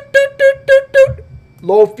 Doot, doot, doot, doot, doot, doot.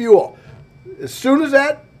 Low fuel. As soon as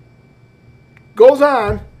that goes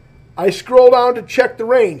on, I scroll down to check the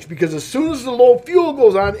range, because as soon as the low fuel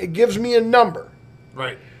goes on, it gives me a number.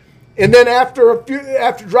 Right. And then after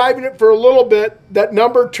driving it for a little bit, that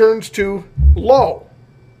number turns to low.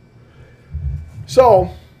 So,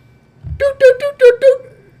 doot, doot, doot, doot, doot.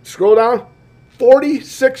 Scroll down,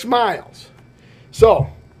 46 miles. So,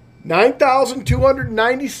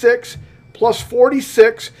 9,296 plus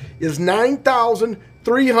 46 is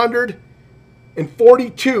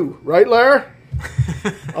 9,342. Right, Larry?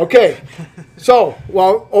 Okay. So,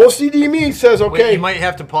 well, OCD me says, okay. Wait, you might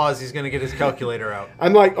have to pause. He's going to get his calculator out.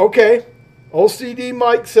 I'm like, okay. OCD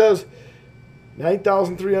Mike says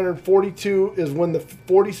 9,342 is when the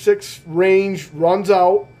 46 range runs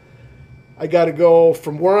out. I got to go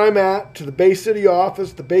from where I'm at to the Bay City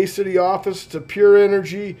office, the Bay City office to Pure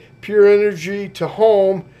Energy to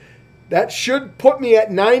home. That should put me at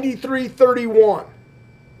 93.31.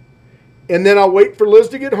 And then I'll wait for Liz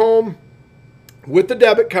to get home with the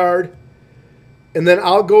debit card. And then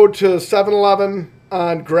I'll go to 7-Eleven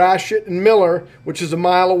on Gratiot and Miller, which is a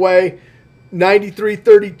mile away,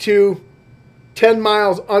 93.32, 10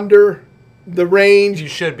 miles under the range. You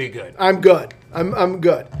should be good. I'm good. I'm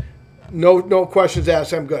good. No questions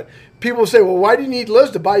asked. I'm good. People say, well, why do you need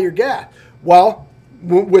Liz to buy your gas? Well,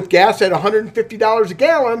 with gas at $150 a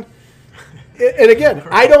gallon, and again,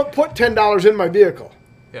 I don't put $10 in my vehicle.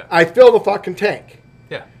 Yeah. I fill the fucking tank.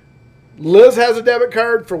 Yeah. Liz has a debit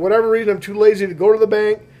card. For whatever reason, I'm too lazy to go to the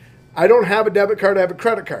bank. I don't have a debit card. I have a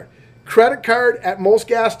credit card. Credit card at most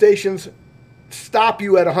gas stations stop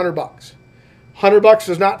you at $100. $100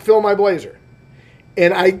 does not fill my Blazer.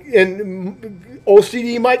 And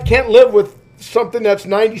OCD Mike can't live with something that's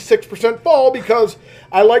 96% full, because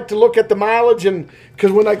I like to look at the mileage, and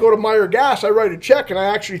because when I go to Meyer Gas, I write a check and I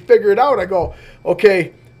actually figure it out. I go,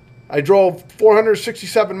 okay, I drove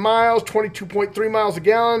 467 miles, 22.3 miles a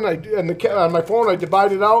gallon. On my phone, I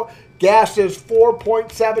divide it out. Gas is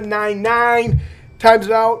 4.799. Times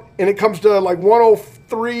it out, and it comes to like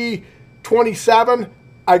 103.27.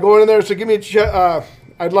 I go in there, so give me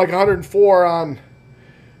I'd like 104 on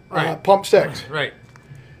Right. Pump 6. Right.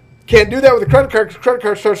 Can't do that with a credit card because credit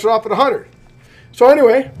card starts off at 100. So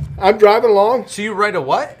anyway, I'm driving along. So you write a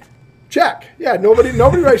what? Check. Yeah, nobody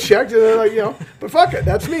writes checks. And they're like, but fuck it.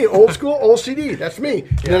 That's me. Old school, OCD. That's me.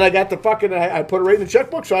 And then I got the fucking, I put it right in the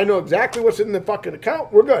checkbook so I know exactly what's in the fucking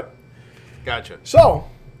account. We're good. Gotcha. So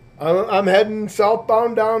I'm heading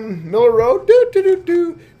southbound down Miller Road.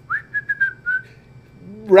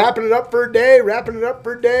 Wrapping it up for a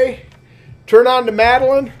day. Turn on to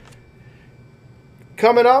Madeline.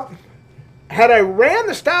 Coming up. Had I ran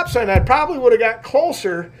the stop sign, I probably would have got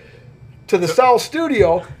closer to the Cell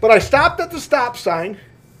Studio, but I stopped at the stop sign.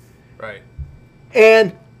 Right.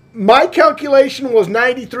 And my calculation was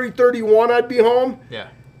 93.31 I'd be home. Yeah.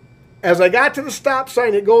 As I got to the stop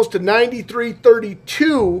sign, it goes to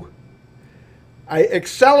 93.32. I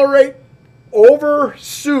accelerate over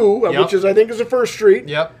Sioux, which is I think is the first street.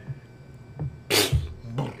 Yep.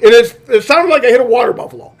 And it sounded like I hit a water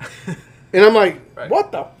buffalo. And I'm like,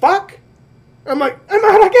 what the fuck? I'm like, I'm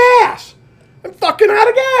out of gas. I'm fucking out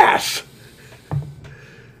of gas.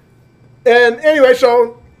 And anyway,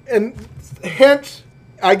 and hence,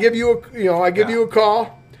 I give you you a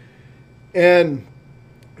call, and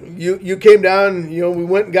you came down. We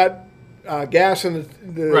went and got gas in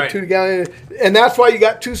the 2 gallon, and that's why you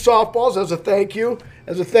got 2 softballs as a thank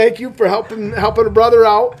you for helping a brother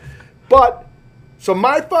out. But so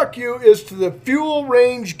my fuck you is to the fuel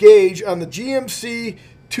range gauge on the GMC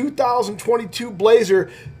 2022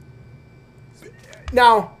 Blazer.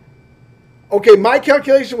 Now, okay, my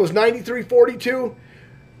calculation was 93.42.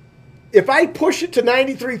 If I push it to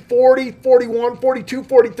 93.40, 41, 42,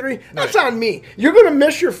 43, that's on me. You're going to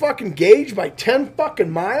miss your fucking gauge by 10 fucking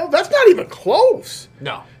miles? That's not even close.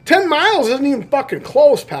 No. 10 miles isn't even fucking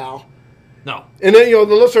close, pal. No. And then, the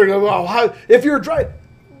listener goes, well, if you're driving,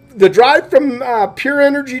 the drive from Pure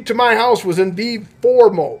Energy to my house was in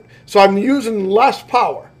V4 mode. So I'm using less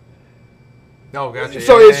power. Oh, gotcha.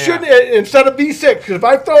 So it shouldn't, instead of V6, because if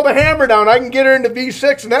I throw the hammer down, I can get her into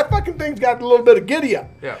V6, and that fucking thing's got a little bit of giddy up.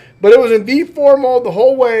 Yeah. But it was in V4 mode the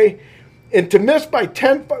whole way, and to miss by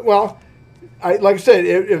 10, like I said,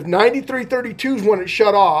 if 93.32 is when it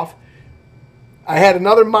shut off, I had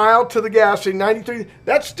another mile to the gas station, 93,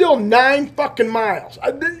 that's still 9 fucking miles.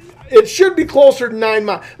 It should be closer to 9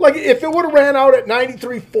 miles. Like, if it would have ran out at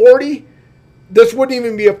 93.40, this wouldn't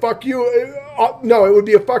even be a fuck you. No, it would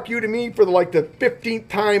be a fuck you to me for the 15th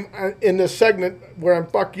time in this segment where I'm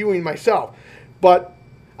fuck youing myself. But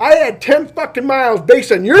I had 10 fucking miles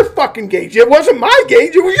based on your fucking gauge. It wasn't my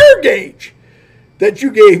gauge, it was your gauge that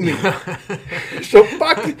you gave me. So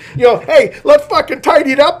fuck, hey, let's fucking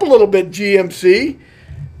tidy it up a little bit, GMC.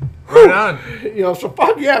 Right on. So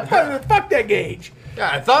fuck, yeah, fuck that gauge. Yeah,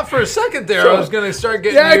 I thought for a second there I was going to start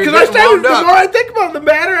getting because I started, the more I think about the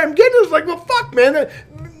matter I'm getting, it's like, well, fuck, man.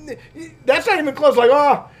 That's not even close. Like,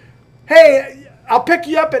 oh, hey, I'll pick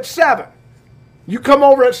you up at 7. You come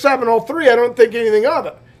over at 7:03. I don't think anything of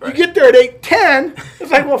it. Right. You get there at 8:10. It's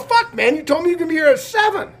like, well, fuck, man. You told me you could be here at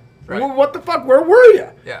 7. Right. Well, what the fuck? Where were you?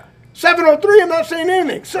 Yeah. 7:03. I'm not saying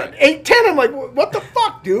anything. 8:10. I'm like, what the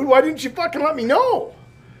fuck, dude? Why didn't you fucking let me know?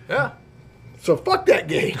 Yeah. So fuck that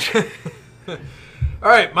gauge. All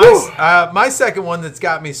right, my second one that's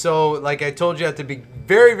got me so, like I told you at the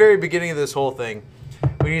very, very beginning of this whole thing,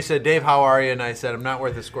 when you said, Dave, how are you? And I said, I'm not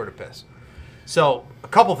worth a squirt of piss. So, a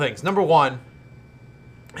couple things. Number one,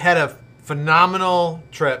 had a phenomenal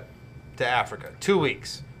trip to Africa, 2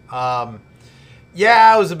 weeks. I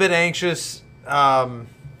was a bit anxious. I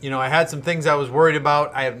had some things I was worried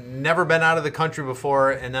about. I have never been out of the country before,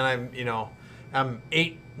 and then I'm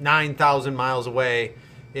 9,000 miles away.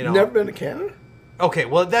 Never been to Canada? Okay,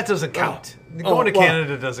 well, that doesn't count. Going to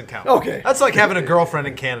Canada doesn't count. Okay. That's like having a girlfriend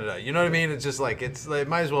in Canada. You know what I mean? It's just like, it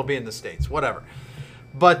might as well be in the States. Whatever.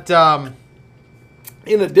 But,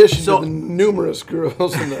 in addition to the numerous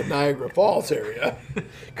girls in the Niagara Falls area,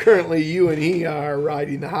 currently you and he are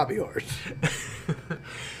riding the hobby horse.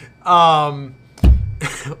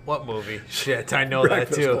 What movie? Shit, I know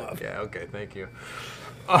Breakfast that too. Club. Yeah, okay, thank you.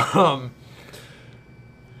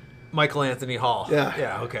 Michael Anthony Hall. Yeah.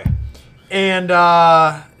 Yeah, okay. And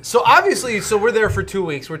so obviously, we're there for 2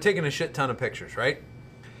 weeks. We're taking a shit ton of pictures, right?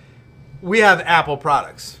 We have Apple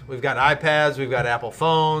products. We've got iPads. We've got Apple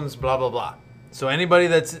phones, blah, blah, blah. So anybody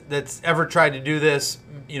that's ever tried to do this,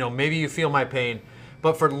 maybe you feel my pain.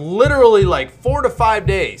 But for literally like 4 to 5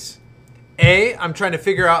 days, I'm trying to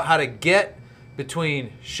figure out how to get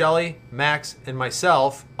between Shelly, Max, and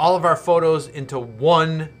myself, all of our photos into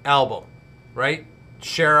one album, right?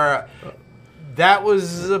 That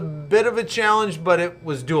was a bit of a challenge, but it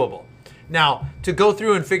was doable. Now, to go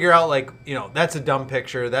through and figure out, that's a dumb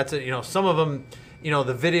picture. That's some of them,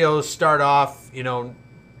 the videos start off,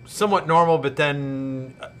 somewhat normal, but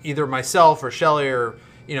then either myself or Shelly or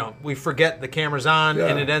we forget the camera's on,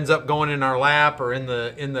 and it ends up going in our lap or in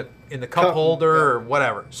the cup holder or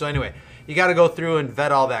whatever. So anyway, you got to go through and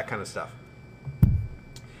vet all that kind of stuff.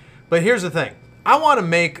 But here's the thing: I want to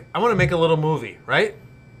make a little movie, right?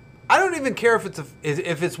 I don't even care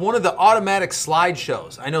if it's one of the automatic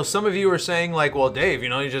slideshows. I know some of you are saying like, well, Dave,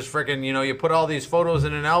 you just freaking, you put all these photos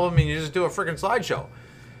in an album and you just do a freaking slideshow.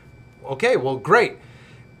 Okay, well, great.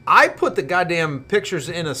 I put the goddamn pictures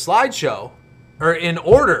in a slideshow or in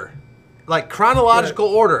order, like chronological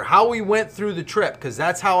order, how we went through the trip, because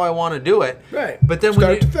that's how I want to do it. Right. But then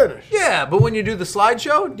start to finish. Yeah, but when you do the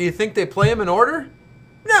slideshow, do you think they play them in order?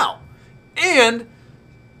 No. And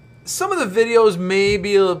some of the videos may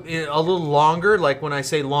be a little longer. Like when I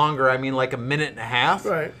say longer, I mean like a minute and a half.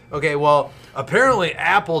 Right. Okay, well, apparently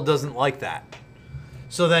Apple doesn't like that.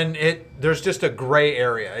 So then there's just a gray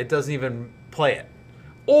area. It doesn't even play it.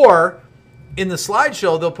 Or in the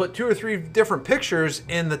slideshow, they'll put 2 or 3 different pictures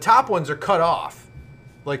and the top ones are cut off.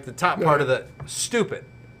 Like the top part of the stupid,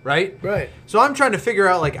 right? Right. So I'm trying to figure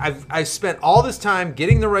out, like, I've spent all this time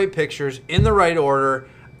getting the right pictures in the right order.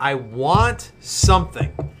 I want something,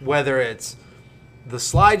 whether it's the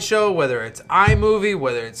slideshow, whether it's iMovie,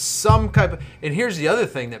 whether it's some type of... And here's the other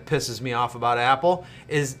thing that pisses me off about Apple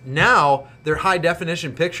is now their high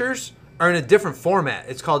definition pictures are in a different format.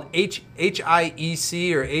 It's called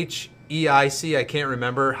HIEC or HEIC. I can't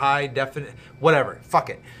remember. High definition, whatever. Fuck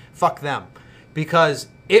it. Fuck them. Because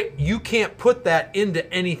you can't put that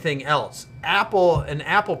into anything else. An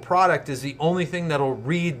Apple product is the only thing that'll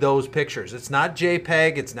read those pictures. It's not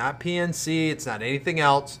JPEG, it's not PNC, it's not anything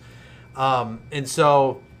else. And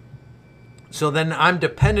so then I'm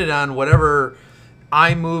dependent on whatever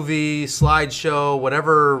iMovie, slideshow,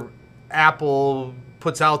 whatever Apple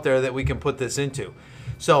puts out there that we can put this into.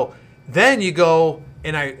 So then you go,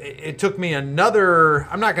 and it took me another,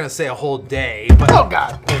 I'm not going to say a whole day, but... Oh,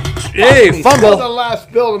 God. Hey, fumble. The last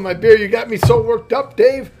spill in my beer. You got me so worked up,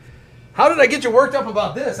 Dave. How did I get you worked up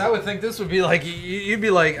about this? I would think this would be like, you'd be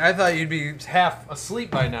like, I thought you'd be half asleep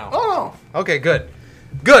by now. Oh, no. Okay, good.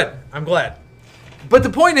 Good. I'm glad. But the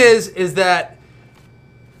point is that,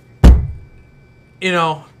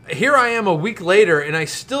 here I am a week later and I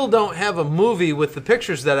still don't have a movie with the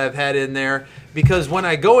pictures that I've had in there, because when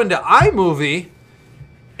I go into iMovie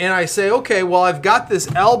and I say, okay, well, I've got this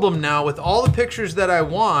album now with all the pictures that I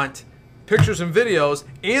want, pictures and videos,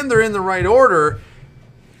 and they're in the right order,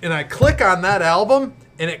 and I click on that album,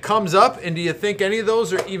 and it comes up, and do you think any of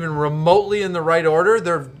those are even remotely in the right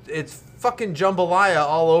order? It's fucking jambalaya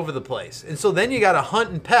all over the place. And so then you got to hunt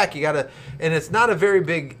and peck. And it's not a very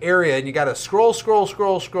big area, and you got to scroll for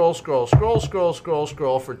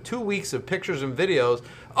 2 weeks of pictures and videos.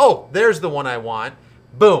 Oh, there's the one I want.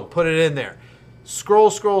 Boom, put it in there.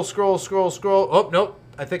 Scroll. Oh, nope,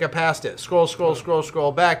 I think I passed it.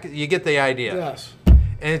 Scroll back. You get the idea. Yes.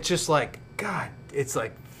 And it's just like, God, it's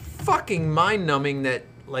like fucking mind-numbing that,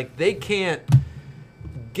 like, they can't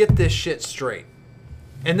get this shit straight.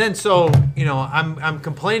 And then so, I'm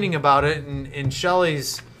complaining about it, and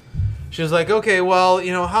she's like, okay, well,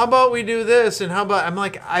 how about we do this, and how about... I'm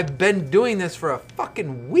like, I've been doing this for a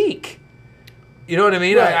fucking week. You know what I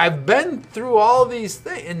mean? Right. I've been through all these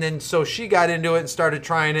things. And then so she got into it and started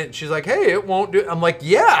trying it, and she's like, hey, it won't do... I'm like,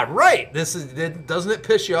 yeah, right. Doesn't it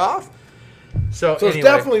piss you off? So it's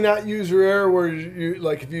definitely not user error where you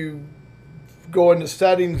like, if you go into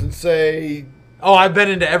settings and say... Oh, I've been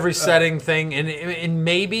into every setting thing, and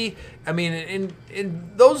maybe, I mean, in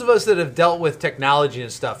those of us that have dealt with technology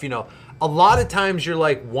and stuff, a lot of times you're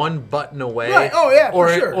like one button away. Right. Oh, yeah, for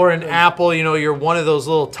sure. Or an Apple, you're one of those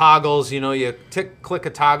little toggles, you click a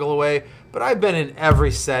toggle away. But I've been in every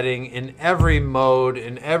setting, in every mode,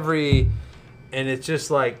 and it's just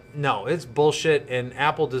like, no, it's bullshit, and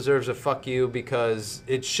Apple deserves a fuck you, because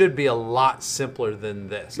it should be a lot simpler than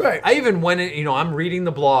this. Right. I even went in, I'm reading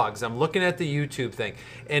the blogs, I'm looking at the YouTube thing,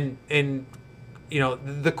 and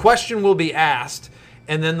the question will be asked,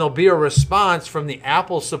 and then there'll be a response from the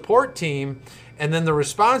Apple support team, and then the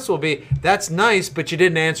response will be, that's nice, but you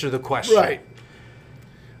didn't answer the question. Right.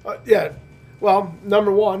 Yeah. Well,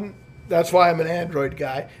 number one, that's why I'm an Android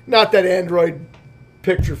guy. Not that Android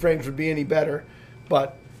picture frames would be any better,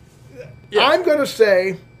 but yeah. I'm going to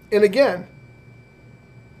say, and again,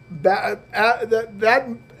 that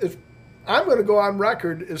is, I'm going to go on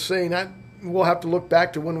record as saying that we'll have to look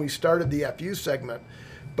back to when we started the FU segment,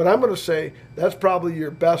 but I'm going to say that's probably your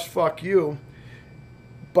best fuck you,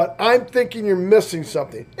 but I'm thinking you're missing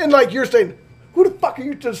something. And like you're saying, Who the fuck are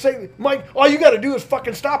you to say, Mike, all you got to do is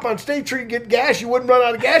fucking stop on State Street and get gas. You wouldn't run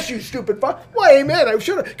out of gas, you stupid fuck. Why, amen. I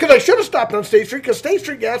should have stopped on State Street because State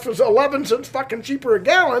Street gas was 11 cents fucking cheaper a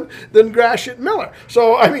gallon than Gratiot Miller.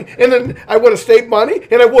 So, I mean, and then I would have saved money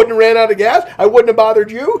and I wouldn't have ran out of gas. I wouldn't have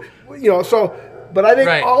bothered you. So, but I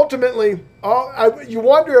think ultimately, you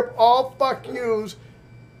wonder if all fuck yous,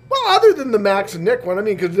 well, other than the Max and Nick one, I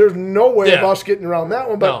mean, because there's no way of us getting around that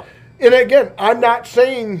one. But, and again, I'm not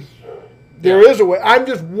saying there is a way. I'm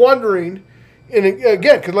just wondering, and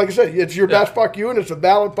again, because like I said, it's your best fuck you, and it's a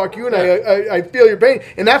valid fuck you, and I feel your pain.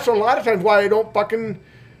 And that's a lot of times why I don't fucking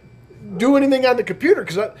do anything on the computer,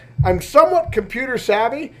 because I'm somewhat computer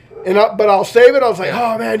savvy, but I'll save it. I was like,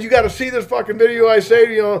 oh, man, you got to see this fucking video I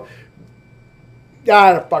saved,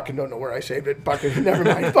 I fucking don't know where I saved it. Fucking, never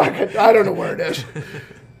mind. Fucking, I don't know where it is.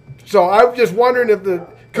 So I'm just wondering if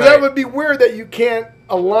because that would be weird that you can't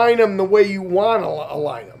align them the way you want to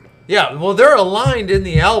align them. Yeah, well, they're aligned in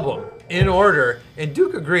the album in order, and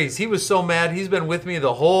Duke agrees. He was so mad. He's been with me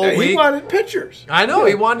the whole week. He wanted pictures. I know.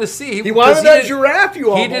 He wanted to see. He wanted that giraffe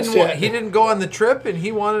you almost said. He didn't go on the trip, and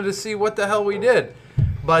he wanted to see what the hell we did.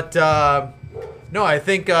 But, no, I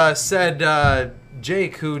think said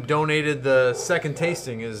Jake, who donated the second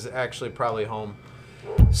tasting, is actually probably home.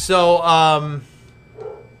 So,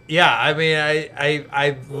 yeah, I mean,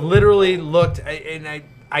 I literally looked, and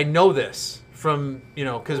I know this from,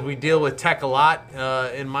 because we deal with tech a lot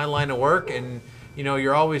in my line of work, and,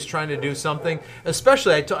 you're always trying to do something.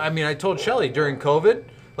 Especially, I told Shelly during COVID,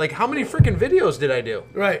 like, how many freaking videos did I do?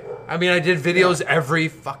 Right. I mean, I did videos every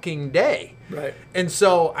fucking day. Right. And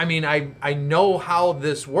so, I mean, I know how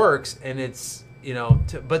this works, and it's,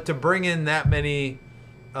 but to bring in that many,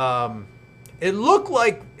 it looked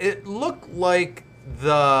like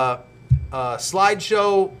the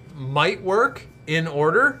slideshow might work in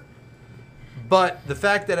order, but the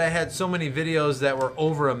fact that I had so many videos that were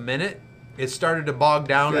over a minute, it started to bog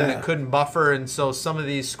down and it couldn't buffer, and so some of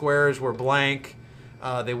these squares were blank.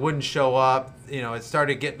 They wouldn't show up. It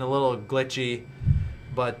started getting a little glitchy,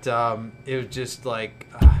 but it was just like,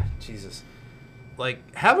 Jesus.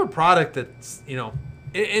 Like, have a product that's,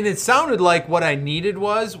 and it sounded like what I needed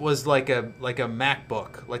was like a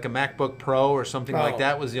MacBook, like a MacBook Pro or something like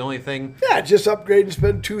that was the only thing. Yeah, just upgrade and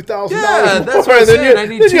spend $2,000. Yeah, that's what I'm saying.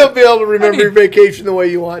 Then you'll be able to remember your vacation the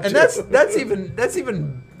way you want and to. And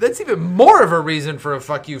that's even more of a reason for a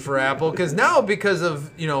fuck you for Apple, because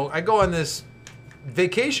of I go on this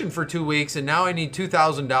vacation for 2 weeks, and now I need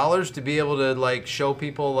 $2,000 to be able to like show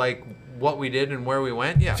people like what we did and where we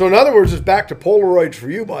went. Yeah. So in other words, it's back to Polaroids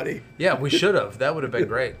for you, buddy. Yeah, we should have. That would have been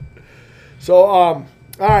great. So, all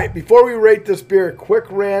right. Before we rate this beer, a quick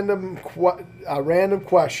random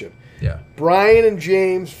question. Yeah. Brian and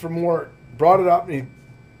James from work brought it up, and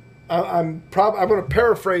I'm going to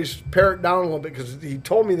pare it down a little bit because he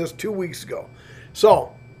told me this 2 weeks ago.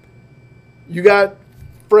 So, you got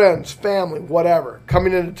friends, family, whatever,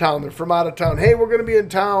 coming into town. They're from out of town. Hey, we're going to be in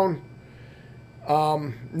town.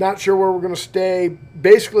 Not sure where we're going to stay.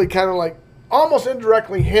 Basically, kind of like almost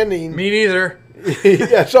indirectly hinting. Me neither.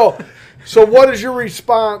 Yeah. So what is your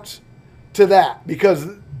response to that? Because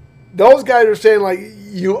those guys are saying like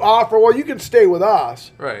you offer, well, you can stay with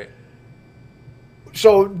us. Right.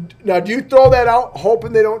 So now, do you throw that out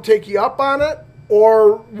hoping they don't take you up on it,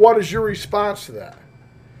 or what is your response to that?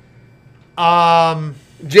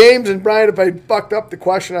 James and Brian, if I fucked up the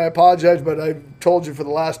question, I apologize, but I told you for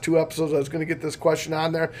the last 2 episodes I was going to get this question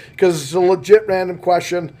on there because it's a legit random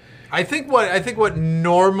question. I think what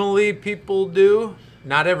normally people do,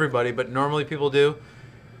 not everybody, but normally people do,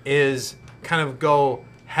 is kind of go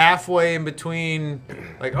halfway in between,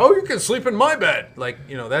 like, oh, you can sleep in my bed. Like,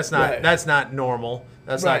 that's not normal.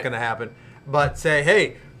 That's not going to happen. But say,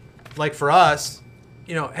 hey, like for us,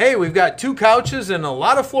 hey, we've got 2 couches and a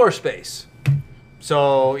lot of floor space.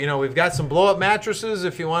 So, we've got some blow-up mattresses.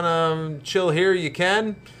 If you want to chill here, you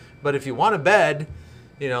can. But if you want a bed,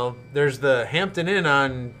 there's the Hampton Inn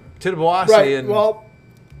on Tittabawassee. Right. Well,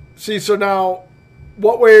 see, so now,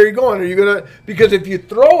 what way are you going? Are you going to – because if you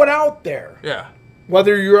throw it out there,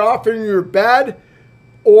 whether you're offering your bed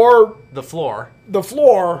or the floor,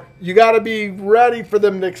 you got to be ready for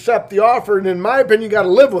them to accept the offer. And in my opinion, you got to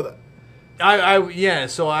live with it.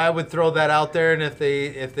 So I would throw that out there, and if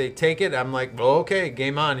they take it, I'm like, well, okay,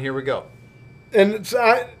 game on, here we go. And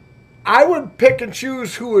I would pick and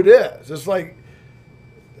choose who it is. It's like,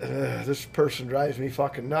 this person drives me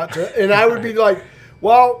fucking nuts. And I would be like,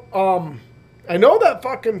 well, I know that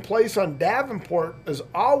fucking place on Davenport is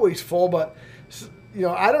always full, but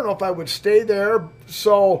I don't know if I would stay there.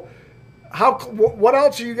 So what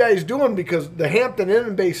else are you guys doing? Because the Hampton Inn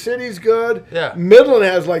in Bay City's good. Yeah. Midland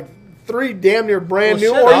has like 3 damn near brand new.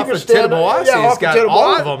 Shit, Or you off can of stand Tittabawassee, off it's got of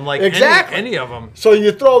all of Tittabawassee. them, like exactly. any of them. So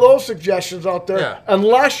you throw those suggestions out there, Yeah.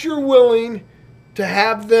 unless you're willing to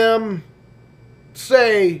have them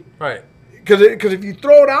say, Right. because if you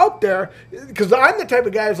throw it out there, because I'm the type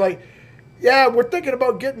of guy who's like, yeah, we're thinking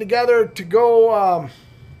about getting together to go on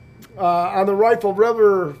the Rifle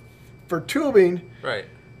River for tubing, Right.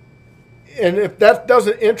 and if that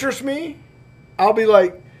doesn't interest me, I'll be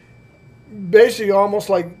like, basically almost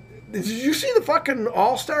like, did you see the fucking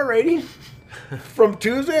All-Star rating from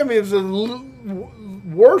Tuesday? I mean, it's the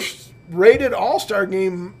worst rated All-Star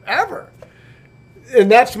game ever. And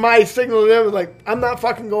that's my signal to them, like, I'm not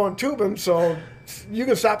fucking going tubing, so you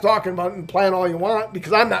can stop talking about it and plan all you want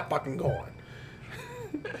because I'm not fucking going.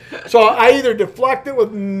 So I either deflect it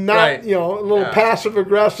with not, Right. a little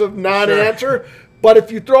passive-aggressive non-answer. But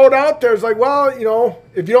if you throw it out there, it's like, well,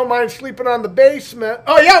 if you don't mind sleeping on the basement,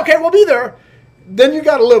 oh, yeah, okay, we'll be there. Then you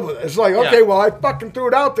got to live with it. It's like, okay, well, I fucking threw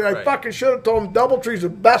it out there. I fucking should have told them Doubletree's the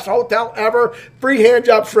best hotel ever. Free hand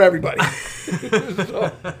jobs for everybody.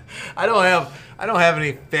 So. I don't have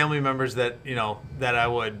any family members that that I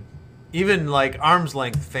would, even like arm's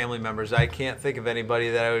length family members. I can't think of anybody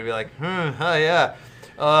that I would be like, oh yeah.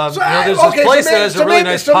 There's this place that has a really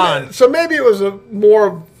nice pond. So maybe it was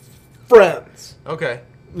more friends. Okay.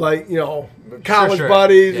 Like, college Sure.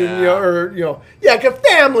 buddies Yeah. because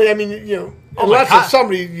family, I mean, Oh unless my God. it's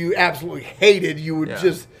somebody you absolutely hated, you would Yeah.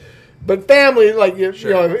 just, but family, like, if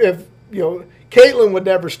Caitlin would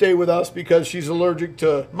never stay with us because she's allergic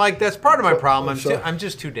to. Mike, that's part of my problem. So- I'm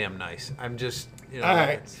just too damn nice. I'm just, All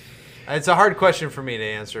right. it's a hard question for me to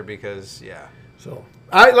answer because, yeah. So,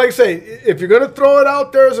 like I say, if you're going to throw it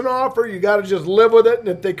out there as an offer, you got to just live with it. And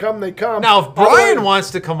if they come, they come. Now, if Brian Otherwise-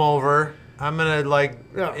 wants to come over, I'm going to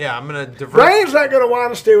Yeah. I'm going to divert. Brian's not going to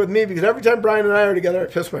want to stay with me because every time Brian and I are together, I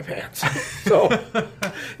piss my pants. So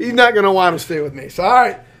he's not going to want to stay with me. So, all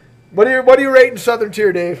right. What are you rating Southern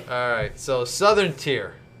Tier, Dave? All right, so Southern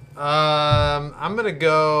Tier. I'm going to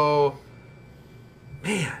go,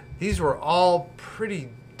 man, these were all pretty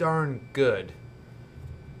darn good.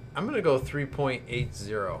 I'm going to go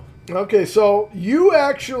 3.80. Okay, so you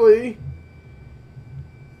actually,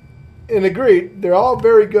 and agreed, they're all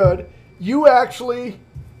very good. You actually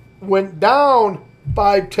went down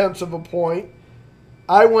 0.5 of a point.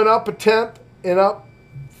 I went up 1/10 and up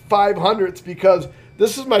 0.05 because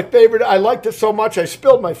this is my favorite. I liked it so much I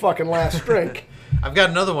spilled my fucking last drink. I've got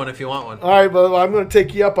another one if you want one. All right, but I'm going to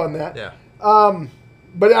take you up on that. Yeah.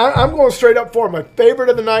 But I'm going straight up for my favorite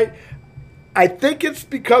of the night. I think it's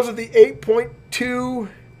because of the 8.2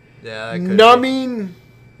 Yeah, that could numbing. be.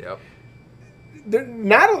 Yep. They're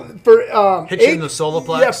not for Hitching the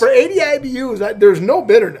Soloplex? Yeah, for 80 IBUs, there's no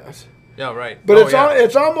bitterness. Yeah, right. But Oh,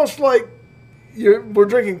 it's almost like we're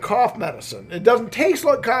drinking cough medicine. It doesn't taste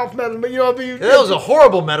like cough medicine, but that was a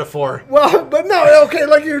horrible metaphor. well, but no, okay,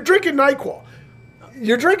 like you're drinking NyQuil.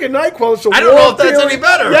 You're drinking NyQuil. It's a I don't know warm if that's feeling. any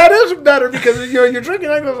better. Yeah, it is better because you're drinking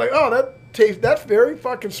NyQuil. It's like, oh, that's very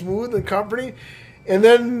fucking smooth and comforting. And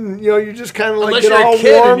then you just kind of like Unless get you're a all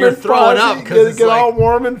kid and warm you're and throwing fuzzy. up 'cause it's Get like- all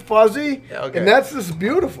warm and fuzzy. Yeah, okay. And this is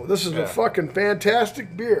beautiful. This is Yeah. a fucking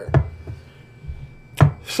fantastic beer.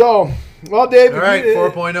 So, well, Dave. All right,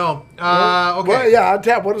 4.0. Okay. Well, yeah, On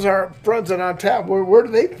Tap. What is our friends at On Tap? Where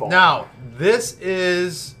do they fall? Now, this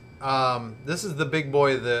is the big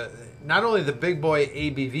boy. Not only the big boy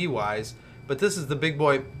ABV wise, but this is the big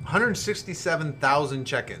boy 167,000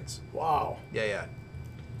 check-ins. Wow. Yeah.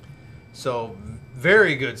 So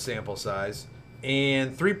very good sample size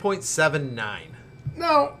and 3.79.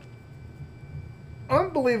 Now,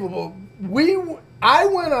 unbelievable. I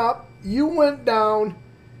went up, you went down,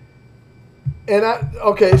 and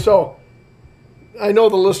so I know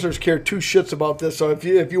the listeners care two shits about this. So if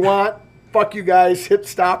you want, fuck you guys, hit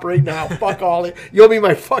stop right now. Fuck all it. You'll be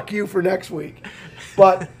my fuck you for next week.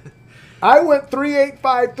 But I went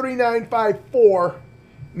 3.85, 3.95, 4.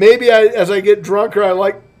 Maybe as I get drunker,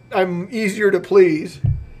 I'm easier to please.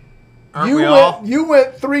 Aren't we all? You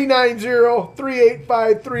went 3.90,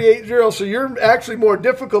 3.85, 3.80, so you're actually more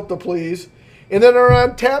difficult to please. And then our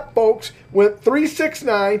On Tap folks went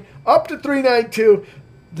 3.69 up to 3.92,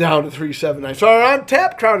 down to 3.79. So our On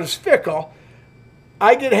Tap crowd is fickle.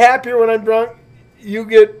 I get happier when I'm drunk. You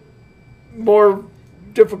get more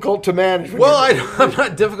difficult to manage. Well, I'm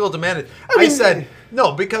not difficult to manage. I said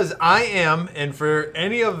no because I am, and for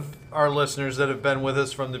any of our listeners that have been with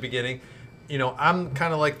us from the beginning, I'm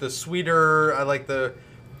kind of like the sweeter. I like the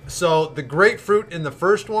grapefruit in the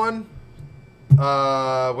first one. Wait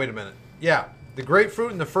a minute. Yeah, the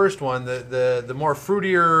grapefruit in the first one, the more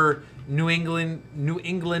fruitier New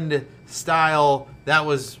England style. That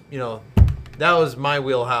was that was my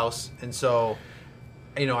wheelhouse. And so,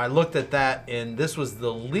 I looked at that, and this was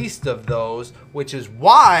the least of those, which is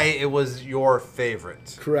why it was your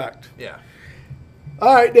favorite. Correct. Yeah.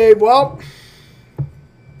 All right, Dave. Well,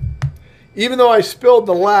 even though I spilled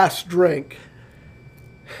the last drink,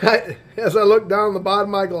 as I look down the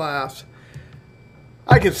bottom of my glass,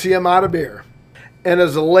 I can see I'm out of beer. And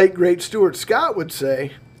as the late, great Stuart Scott would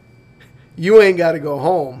say, you ain't got to go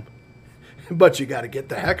home, but you got to get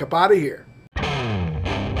the heck up out of here.